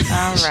 So,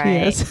 all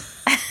right. She is.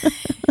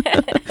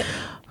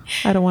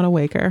 I don't want to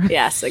wake her.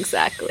 Yes,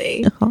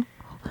 exactly.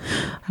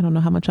 I don't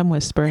know how much I'm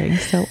whispering.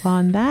 So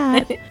on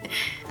that,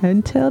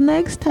 until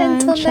next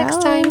time.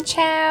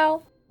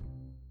 Ciao.